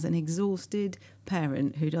parent, as an exhausted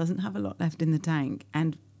parent who doesn't have a lot left in the tank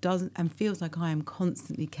and feels like I am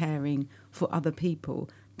constantly caring for other people,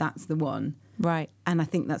 that's the one. Right. And I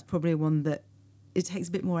think that's probably one that it takes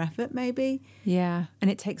a bit more effort, maybe. Yeah, and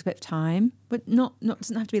it takes a bit of time, but not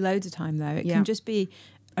doesn't have to be loads of time though. It can just be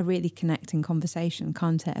a really connecting conversation,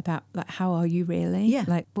 can't it? About like, how are you really? Yeah.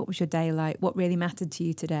 Like, what was your day like? What really mattered to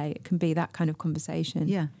you today? It can be that kind of conversation.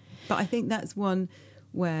 Yeah. But I think that's one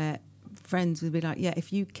where friends would be like, yeah,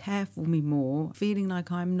 if you care for me more, feeling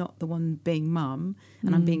like I'm not the one being mum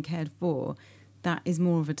and I'm being cared for, that is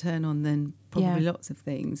more of a turn on than probably lots of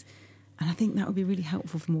things. And I think that would be really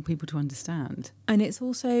helpful for more people to understand. And it's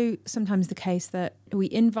also sometimes the case that we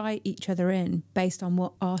invite each other in based on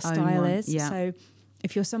what our style is. Yeah. So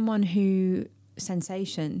if you're someone who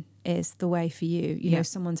sensation is the way for you, you know,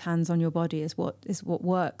 someone's hands on your body is what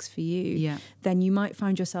works for you, then you might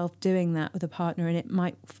find yourself doing that with a partner, and it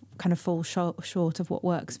might kind of fall short of what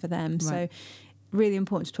works for them. Right. So really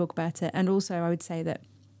important to talk about it. And also I would say that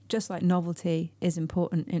just like novelty is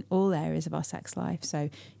important in all areas of our sex life. So,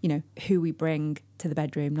 you know, who we bring to the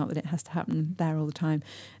bedroom, not that it has to happen there all the time,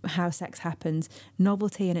 how sex happens.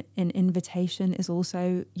 Novelty and invitation is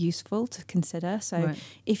also useful to consider. So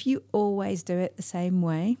if you always do it the same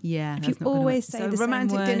way, if you always say the same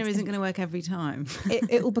romantic words, dinner isn't going to work every time.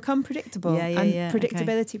 it will become predictable. And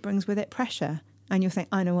predictability brings with it pressure. And you'll think,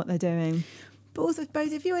 I know what they're doing. But also, I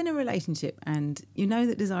suppose, if you're in a relationship and you know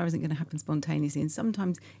that desire isn't going to happen spontaneously, and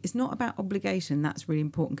sometimes it's not about obligation, that's really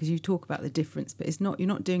important because you talk about the difference, but you're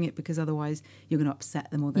not doing it because otherwise you're going to upset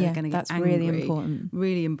them or they're going to get angry. That's really important.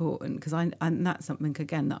 Really important, because and that's something,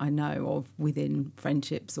 again, that I know of within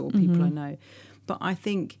friendships or people I know. But I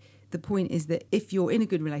think the point is that if you're in a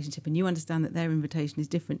good relationship and you understand that their invitation is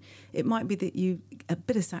different, it might be that a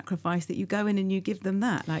bit of sacrifice, that you go in and you give them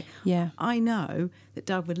that. Like, I know that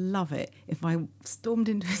Doug would love it if I stormed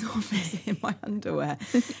into his office in my underwear.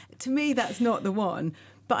 To me, that's not the one.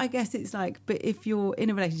 But I guess it's like, but if you're in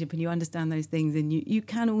a relationship and you understand those things, and you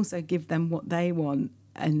can also give them what they want.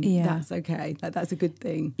 And that's okay. That's a good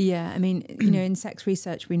thing. Yeah, I mean, you know, in sex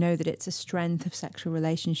research, we know that it's a strength of sexual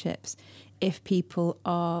relationships if people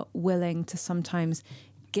are willing to sometimes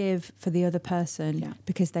give for the other person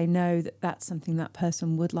because they know that that's something that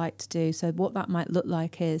person would like to do. So what that might look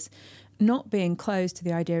like is not being closed to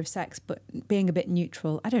the idea of sex, but being a bit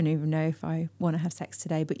neutral. I don't even know if I want to have sex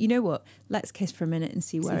today, but you know what? Let's kiss for a minute and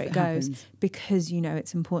see where it goes, because you know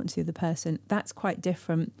it's important to the person. That's quite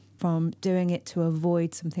different from doing it to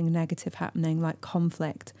avoid something negative happening, like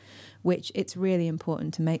conflict, which it's really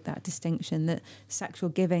important to make that distinction that sexual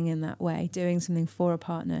giving in that way, doing something for a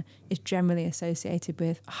partner, is generally associated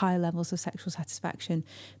with high levels of sexual satisfaction.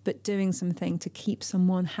 But doing something to keep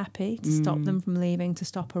someone happy, to stop them from leaving, to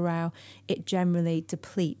stop a row, it generally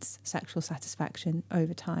depletes sexual satisfaction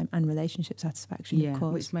over time and relationship satisfaction, of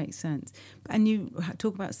course. Which makes sense. And you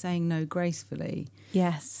talk about saying no gracefully.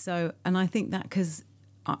 Yes. So, and I think that because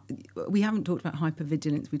we haven't talked about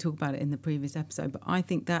hypervigilance, we talked about it in the previous episode, but I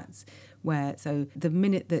think that's where, so the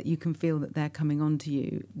minute that you can feel that they're coming on to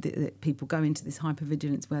you, that people go into this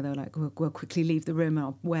hypervigilance where they're like, we'll quickly leave the room,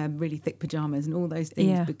 I'll wear really thick pyjamas and all those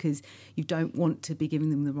things because you don't want to be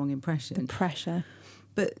giving them the wrong impression. The pressure.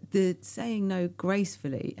 But the saying no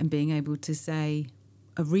gracefully and being able to say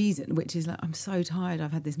a reason, which is like, I'm so tired,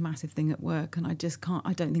 I've had this massive thing at work and I just can't,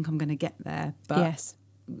 I don't think I'm going to get there. But yes.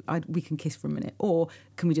 We can kiss for a minute, or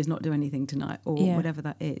can we just not do anything tonight, or whatever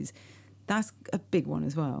that is. That's a big one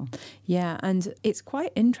as well. Yeah, and it's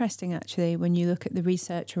quite interesting actually when you look at the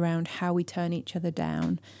research around how we turn each other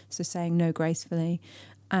down, so saying no gracefully,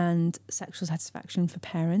 and sexual satisfaction for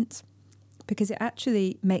parents, because it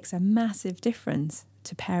actually makes a massive difference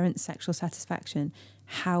to parents' sexual satisfaction,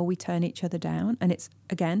 how we turn each other down. And it's,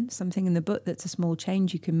 again, something in the book that's a small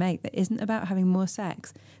change you can make that isn't about having more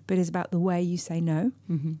sex, but is about the way you say no.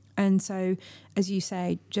 Mm-hmm. And so, as you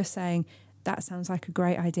say, just saying, that sounds like a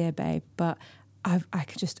great idea, babe, but I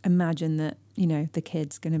could just imagine that, you know, the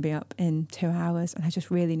kid's going to be up in 2 hours and I just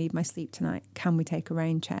really need my sleep tonight. Can we take a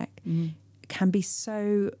rain check? Mm-hmm. It can be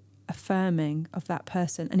so affirming of that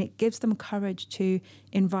person, and it gives them courage to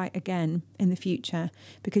invite again in the future,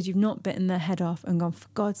 because you've not bitten their head off and gone, for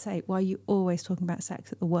God's sake, why are you always talking about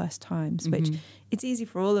sex at the worst times? Mm-hmm. Which it's easy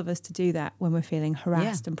for all of us to do that when we're feeling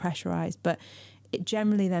harassed and pressurized, but it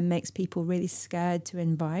generally then makes people really scared to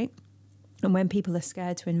invite. And when people are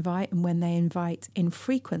scared to invite, and when they invite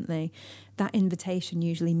infrequently, that invitation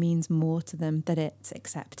usually means more to them that it's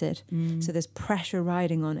accepted. So there's pressure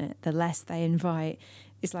riding on it. The less they invite,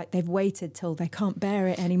 it's like they've waited till they can't bear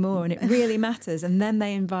it anymore and it really matters. And then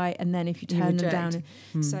they invite, and then if you turn them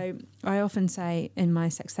down. So I often say in my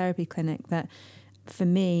sex therapy clinic that for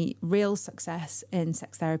me, real success in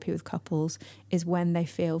sex therapy with couples is when they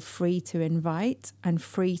feel free to invite and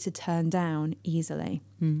free to turn down easily.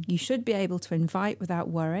 You should be able to invite without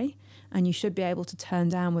worry, and you should be able to turn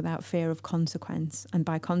down without fear of consequence. And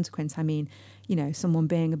by consequence, I mean, you know, someone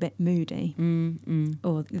being a bit moody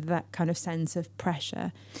or that kind of sense of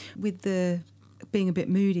pressure. With the being a bit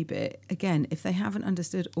moody bit, again, if they haven't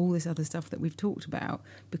understood all this other stuff that we've talked about,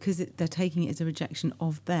 because they're taking it as a rejection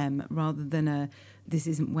of them rather than this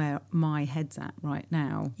isn't where my head's at right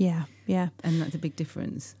now. Yeah. And that's a big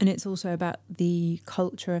difference. And it's also about the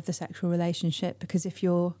culture of the sexual relationship, because if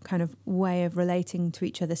your kind of way of relating to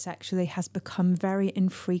each other sexually has become very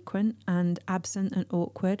infrequent and absent and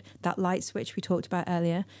awkward, that light switch we talked about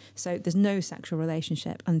earlier, so there's no sexual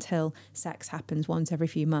relationship until sex happens once every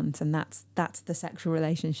few months, and that's the sexual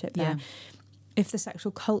relationship there. If the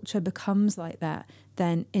sexual culture becomes like that,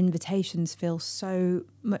 then invitations feel so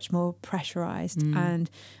much more pressurized. And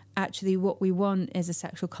actually what we want is a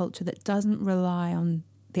sexual culture that doesn't rely on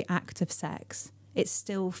the act of sex. It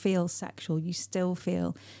still feels sexual. You still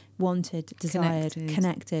feel wanted, desired,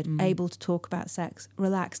 connected, able to talk about sex,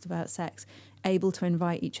 relaxed about sex, able to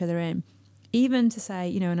invite each other in. Even to say,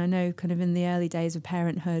 you know, and I know kind of in the early days of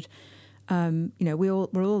parenthood, you know, we're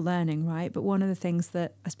all learning, right? But one of the things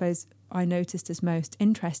that I suppose I noticed as most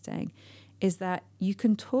interesting is that you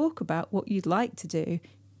can talk about what you'd like to do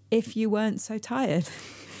if you weren't so tired.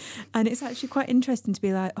 And it's actually quite interesting to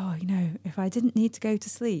be like, oh, you know, if I didn't need to go to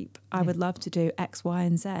sleep, I would love to do X, Y,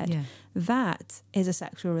 and Z. Yeah. That is a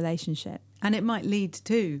sexual relationship. And it might lead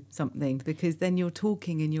to something, because then you're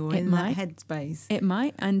talking and you're in that headspace. It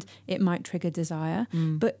might, and it might trigger desire.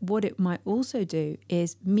 But what it might also do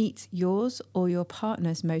is meet yours or your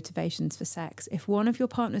partner's motivations for sex. If one of your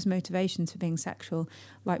partner's motivations for being sexual,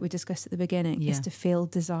 like we discussed at the beginning, is to feel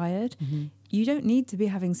desired, you don't need to be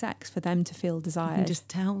having sex for them to feel desired. You can just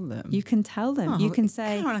tell them. You can tell them. You can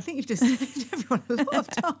say... Karen, I think you've just saved everyone a lot of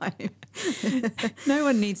time. No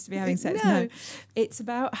one needs to be having sex. No. It's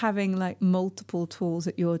about having like multiple tools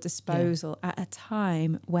at your disposal at a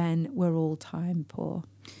time when we're all time poor.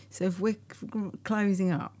 So if we're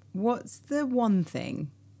closing up, what's the one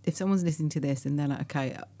thing, if someone's listening to this and they're like,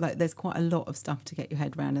 okay, like there's quite a lot of stuff to get your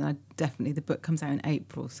head around, and the book comes out in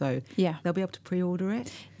April, so they'll be able to pre-order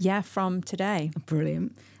it? Yeah, from today.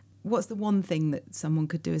 Brilliant. What's the one thing that someone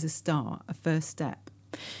could do as a start, a first step?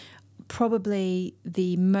 Probably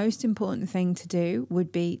the most important thing to do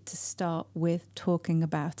would be to start with talking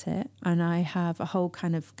about it. And I have a whole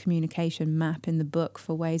kind of communication map in the book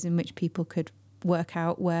for ways in which people could work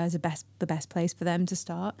out where's the best place for them to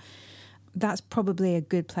start. That's probably a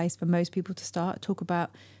good place for most people to start. Talk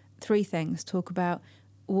about 3 things. Talk about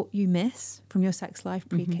what you miss from your sex life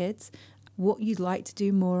pre-kids, what you'd like to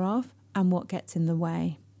do more of, and what gets in the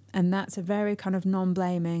way. And that's a very kind of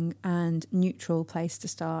non-blaming and neutral place to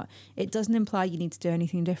start. It doesn't imply you need to do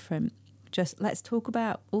anything different. Just let's talk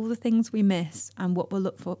about all the things we miss and what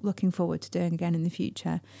we're looking forward to doing again in the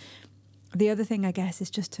future. The other thing, I guess, is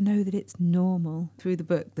just to know that it's normal. Through the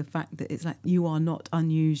book, the fact that it's like you are not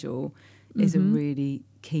unusual is a really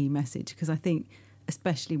key message, because I think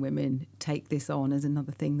especially women take this on as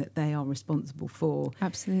another thing that they are responsible for.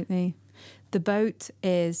 Absolutely. The boat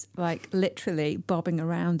is like literally bobbing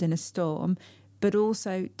around in a storm, but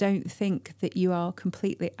also don't think that you are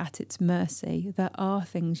completely at its mercy. There are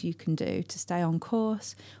things you can do to stay on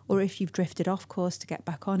course, or if you've drifted off course, to get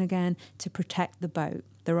back on again, to protect the boat.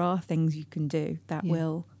 There are things you can do that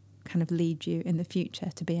will kind of lead you in the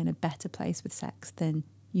future to be in a better place with sex than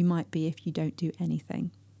you might be if you don't do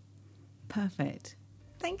anything. Perfect.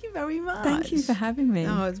 Thank you very much. Thank you for having me.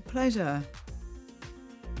 Oh, it's a pleasure.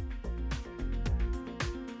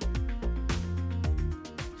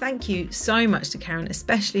 Thank you so much to Karen,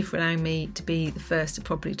 especially for allowing me to be the first to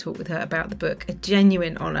properly talk with her about the book. A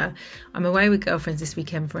genuine honour. I'm away with girlfriends this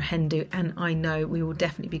weekend for a hen do, and I know we will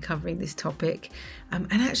definitely be covering this topic. And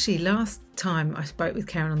actually, last time I spoke with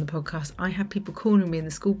Karen on the podcast, I had people calling me in the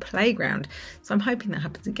school playground. So I'm hoping that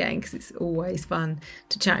happens again, because it's always fun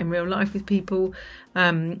to chat in real life with people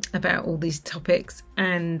about all these topics.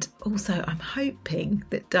 And also, I'm hoping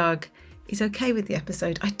that Doug is okay with the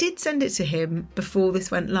episode. I did send it to him before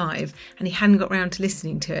this went live, and he hadn't got round to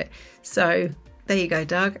listening to it. So there you go,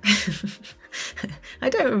 Doug. I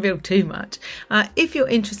don't reveal too much. If you're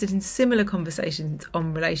interested in similar conversations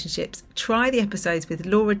on relationships, try the episodes with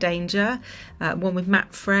Laura Danger, one with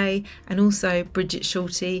Matt Frey, and also Bridget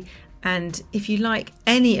Shorty. And if you like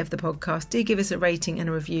any of the podcasts, do give us a rating and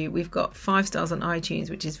a review. We've got 5 stars on iTunes,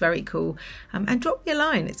 which is very cool. And drop me a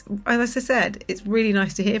line. It's, as I said, it's really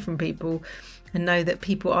nice to hear from people and know that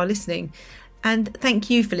people are listening. And thank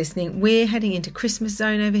you for listening. We're heading into Christmas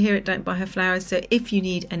zone over here at Don't Buy Her Flowers. So if you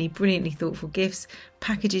need any brilliantly thoughtful gifts,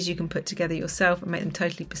 packages you can put together yourself and make them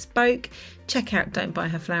totally bespoke, check out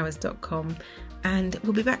don'tbuyherflowers.com. And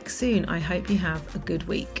we'll be back soon. I hope you have a good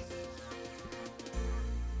week.